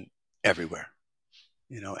destruction everywhere.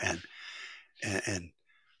 And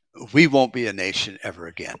we won't be a nation ever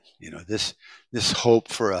again. This hope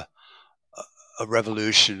for a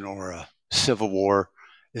revolution or a civil war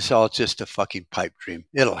is all just a fucking pipe dream.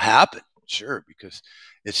 It'll happen, sure, because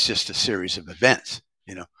it's just a series of events.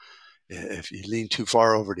 If you lean too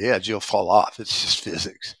far over the edge, you'll fall off. It's just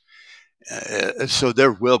physics. So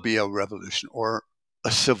there will be a revolution or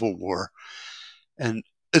a civil war, and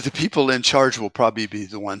the people in charge will probably be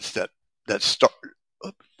the ones that start.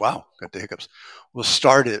 Oh, wow, got the hiccups. Will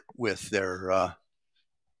start it with their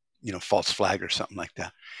false flag or something like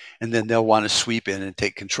that, and then they'll want to sweep in and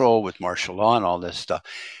take control with martial law and all this stuff,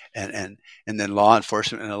 and then law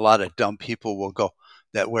enforcement and a lot of dumb people will go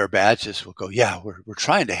that wear badges will go, yeah, we're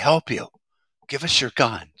trying to help you, give us your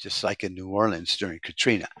gun, just like in New Orleans during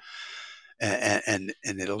Katrina, and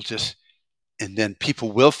it'll just. And then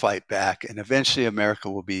people will fight back, and eventually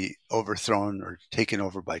America will be overthrown or taken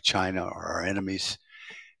over by China or our enemies,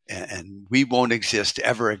 and we won't exist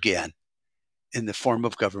ever again in the form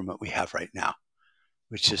of government we have right now,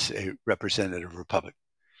 which is a representative republic.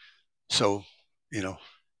 So,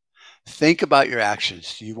 think about your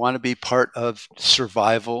actions. Do you want to be part of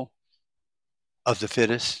survival of the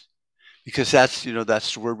fittest? Because that's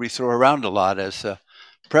the word we throw around a lot as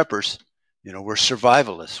preppers. We're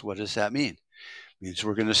survivalists. What does that mean? It means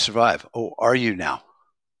we're going to survive. Oh, are you now?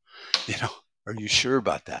 Are you sure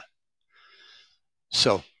about that?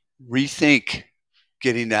 So rethink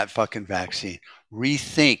getting that fucking vaccine.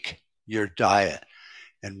 Rethink your diet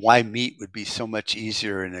and why meat would be so much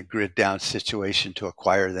easier in a grid down situation to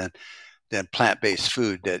acquire than plant-based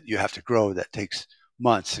food that you have to grow that takes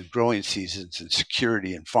months and growing seasons and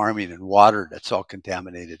security and farming and water that's all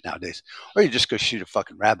contaminated nowadays. Or you just go shoot a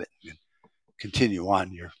fucking rabbit and continue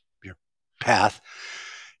on your path,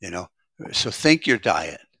 So think your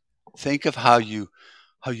diet. Think of how you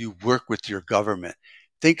work with your government.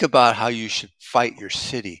 Think about how you should fight your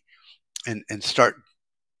city and start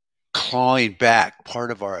clawing back part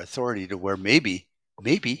of our authority to where maybe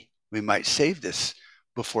we might save this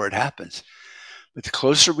before it happens. But the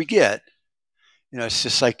closer we get, it's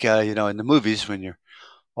just like, in the movies when you're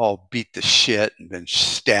all beat to shit and been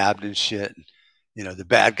stabbed and shit. And, the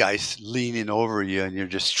bad guy's leaning over you and you're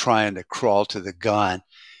just trying to crawl to the gun.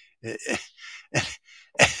 And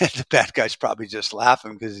the bad guy's probably just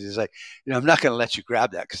laughing because he's like, I'm not going to let you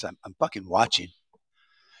grab that because I'm fucking watching.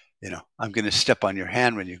 I'm going to step on your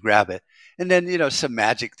hand when you grab it. And then, some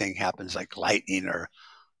magic thing happens like lightning or,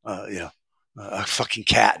 a fucking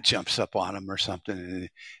cat jumps up on him or something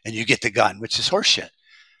and you get the gun, which is horseshit.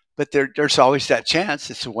 But there's always that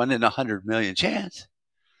chance. It's a 1 in 100 million chance.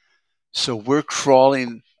 So we're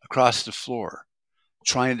crawling across the floor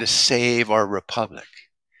trying to save our republic.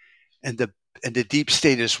 And the deep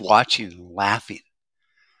state is watching and laughing.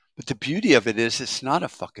 But the beauty of it is it's not a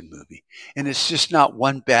fucking movie. And it's just not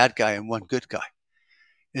one bad guy and one good guy.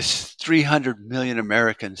 It's 300 million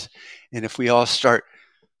Americans. And if we all start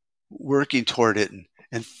working toward it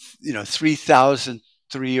and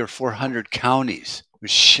 3,003 or 400 counties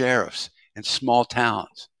with sheriffs and small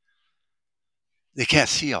towns, they can't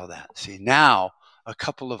see all that. See, now a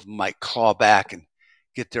couple of them might claw back and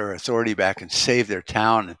get their authority back and save their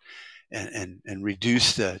town and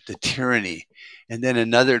reduce the tyranny. And then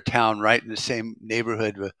another town right in the same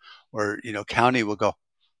neighborhood or county will go,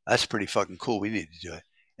 that's pretty fucking cool. We need to do it.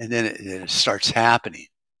 and then it starts happening.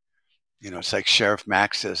 It's like Sheriff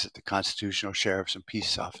Max says at the Constitutional Sheriffs and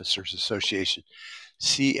Peace Officers Association,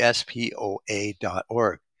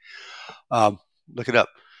 CSPOA.org. Look it up.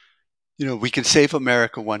 We can save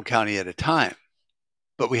America one county at a time,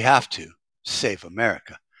 but we have to save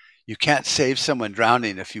America. You can't save someone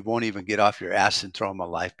drowning if you won't even get off your ass and throw them a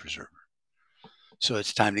life preserver. So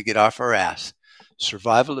it's time to get off our ass.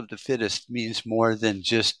 Survival of the fittest means more than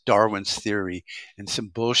just Darwin's theory and some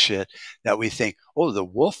bullshit that we think, oh, the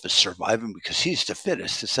wolf is surviving because he's the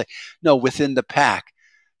fittest. It's like, no, within the pack,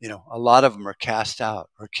 a lot of them are cast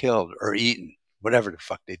out or killed or eaten, whatever the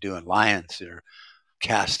fuck they do. And lions are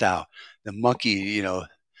cast out. The monkey,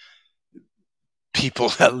 people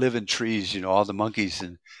that live in trees, all the monkeys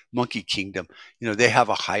in Monkey Kingdom, they have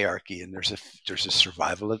a hierarchy, and there's a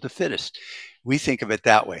survival of the fittest. We think of it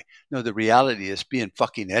that way. No, the reality is being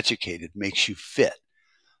fucking educated makes you fit.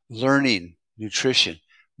 Learning nutrition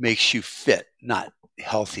makes you fit, not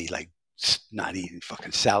healthy, like not eating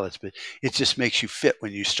fucking salads, but it just makes you fit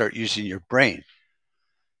when you start using your brain.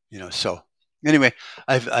 So anyway,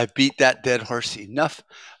 I've beat that dead horse enough.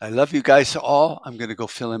 I love you guys all. I'm going to go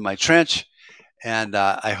fill in my trench. And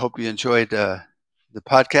I hope you enjoyed the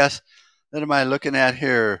podcast. What am I looking at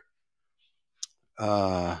here?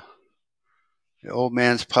 The Old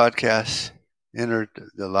Man's Podcast entered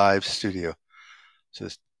the live studio. So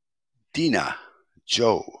it's Dina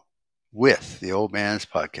Joe with the Old Man's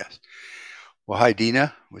Podcast. Well, hi,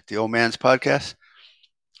 Dina, with the Old Man's Podcast.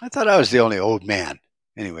 I thought I was the only old man.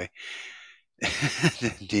 Anyway,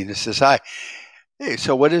 Dina says, hi. Hey,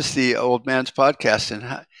 so what is the Old Man's Podcast,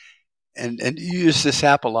 and you use this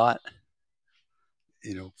app a lot?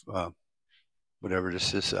 Whatever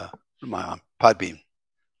this is, what am I on? Podbean.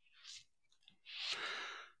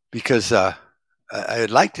 Because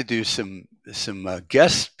I'd like to do some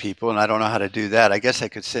guest people, and I don't know how to do that. I guess I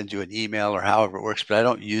could send you an email or however it works, but I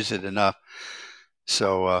don't use it enough.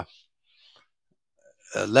 So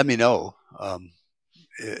let me know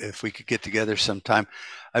if we could get together sometime.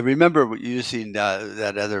 I remember using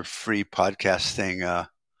that other free podcast thing,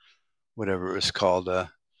 whatever it was called. I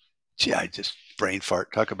just brain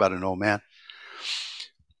fart. Talk about an old man.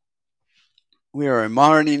 We are a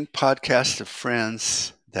morning podcast of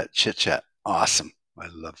friends that chit chat. Awesome. I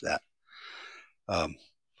love that.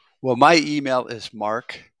 Well, my email is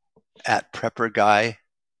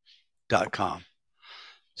mark@prepperguy.com.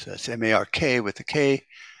 So that's MARK with a K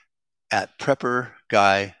at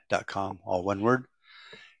prepperguy.com, all one word.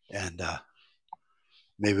 And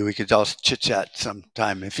maybe we could also chit chat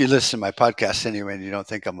sometime. If you listen to my podcast anyway and you don't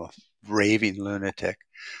think I'm a raving lunatic.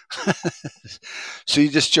 So you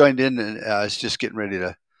just joined in, and I was just getting ready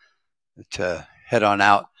to head on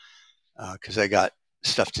out because I got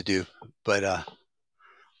stuff to do. But I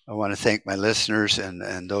want to thank my listeners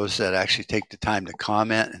and those that actually take the time to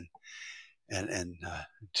comment and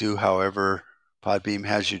do however Podbeam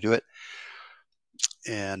has you do it.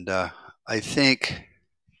 And I think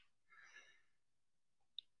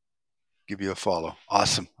give you a follow.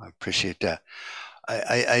 Awesome. I appreciate that.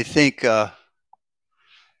 I think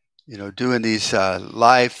doing these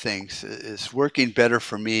live things is working better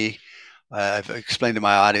for me. I've explained to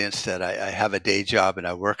my audience that I have a day job and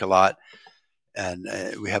I work a lot, and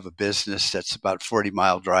we have a business that's about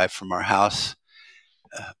 40-mile drive from our house,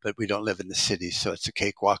 but we don't live in the city, so it's a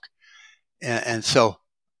cakewalk. And so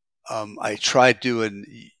I tried doing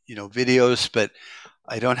videos, but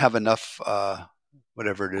I don't have enough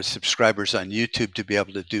whatever it is subscribers on YouTube to be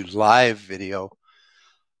able to do live video.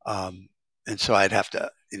 And so I'd have to,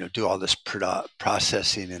 do all this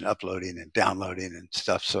processing and uploading and downloading and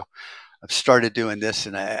stuff. So I've started doing this,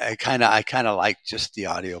 and I kind of like just the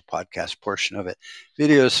audio podcast portion of it.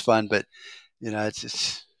 Video is fun, but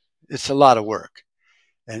it's a lot of work,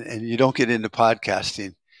 and you don't get into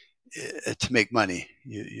podcasting to make money.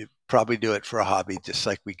 You probably do it for a hobby, just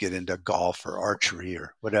like we get into golf or archery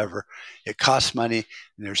or whatever. It costs money,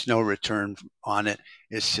 and there's no return on it.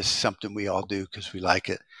 It's just something we all do because we like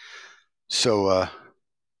it. So,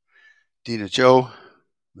 Dina Joe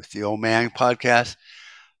with the Old Man Podcast.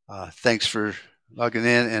 Thanks for logging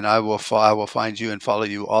in, and I will find you and follow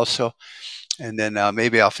you also. And then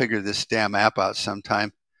maybe I'll figure this damn app out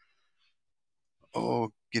sometime.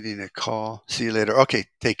 Oh, getting a call. See you later. Okay,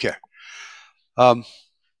 take care. So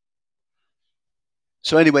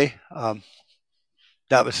anyway,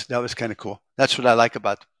 that was kind of cool. That's what I like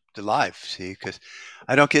about the live. See, because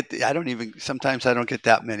sometimes I don't get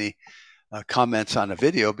that many comments on a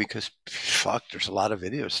video because there's a lot of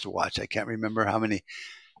videos to watch. I can't remember how many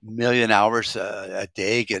million hours a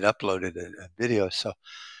day get uploaded a video. So,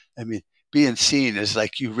 I mean, being seen is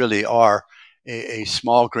like you really are, a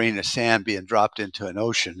small grain of sand being dropped into an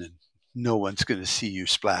ocean, and no one's going to see you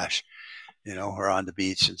splash, or on the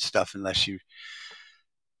beach and stuff, unless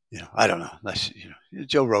I don't know, unless,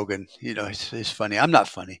 Joe Rogan, he's funny. I'm not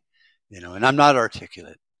funny, and I'm not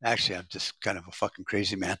articulate. Actually, I'm just kind of a fucking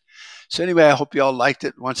crazy man. So anyway, I hope you all liked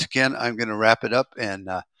it. Once again, I'm going to wrap it up, and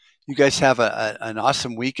you guys have an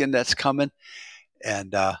awesome weekend that's coming,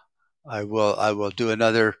 and I will do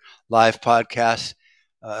another live podcast.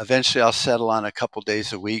 Eventually, I'll settle on a couple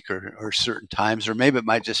days a week, or certain times, or maybe it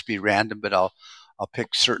might just be random, but I'll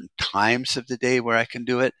pick certain times of the day where I can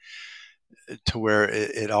do it, to where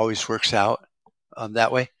it always works out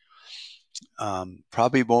that way.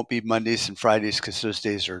 Probably won't be Mondays and Fridays, because those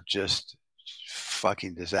days are just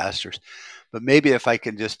fucking disasters. But maybe if I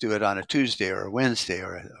can just do it on a Tuesday or a Wednesday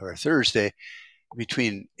or a Thursday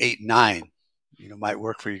between 8 and 9, might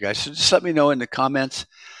work for you guys. So just let me know in the comments,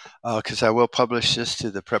 because I will publish this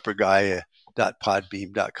to the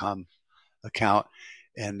prepperguy.podbeam.com account.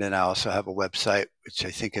 And then I also have a website, which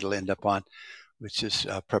I think it'll end up on, which is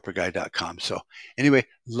prepperguy.com. So anyway,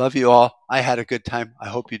 love you all. I had a good time. I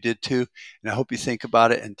hope you did too. And I hope you think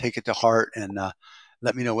about it and take it to heart, and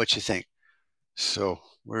let me know what you think. So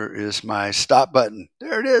where is my stop button?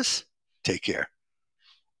 There it is. Take care.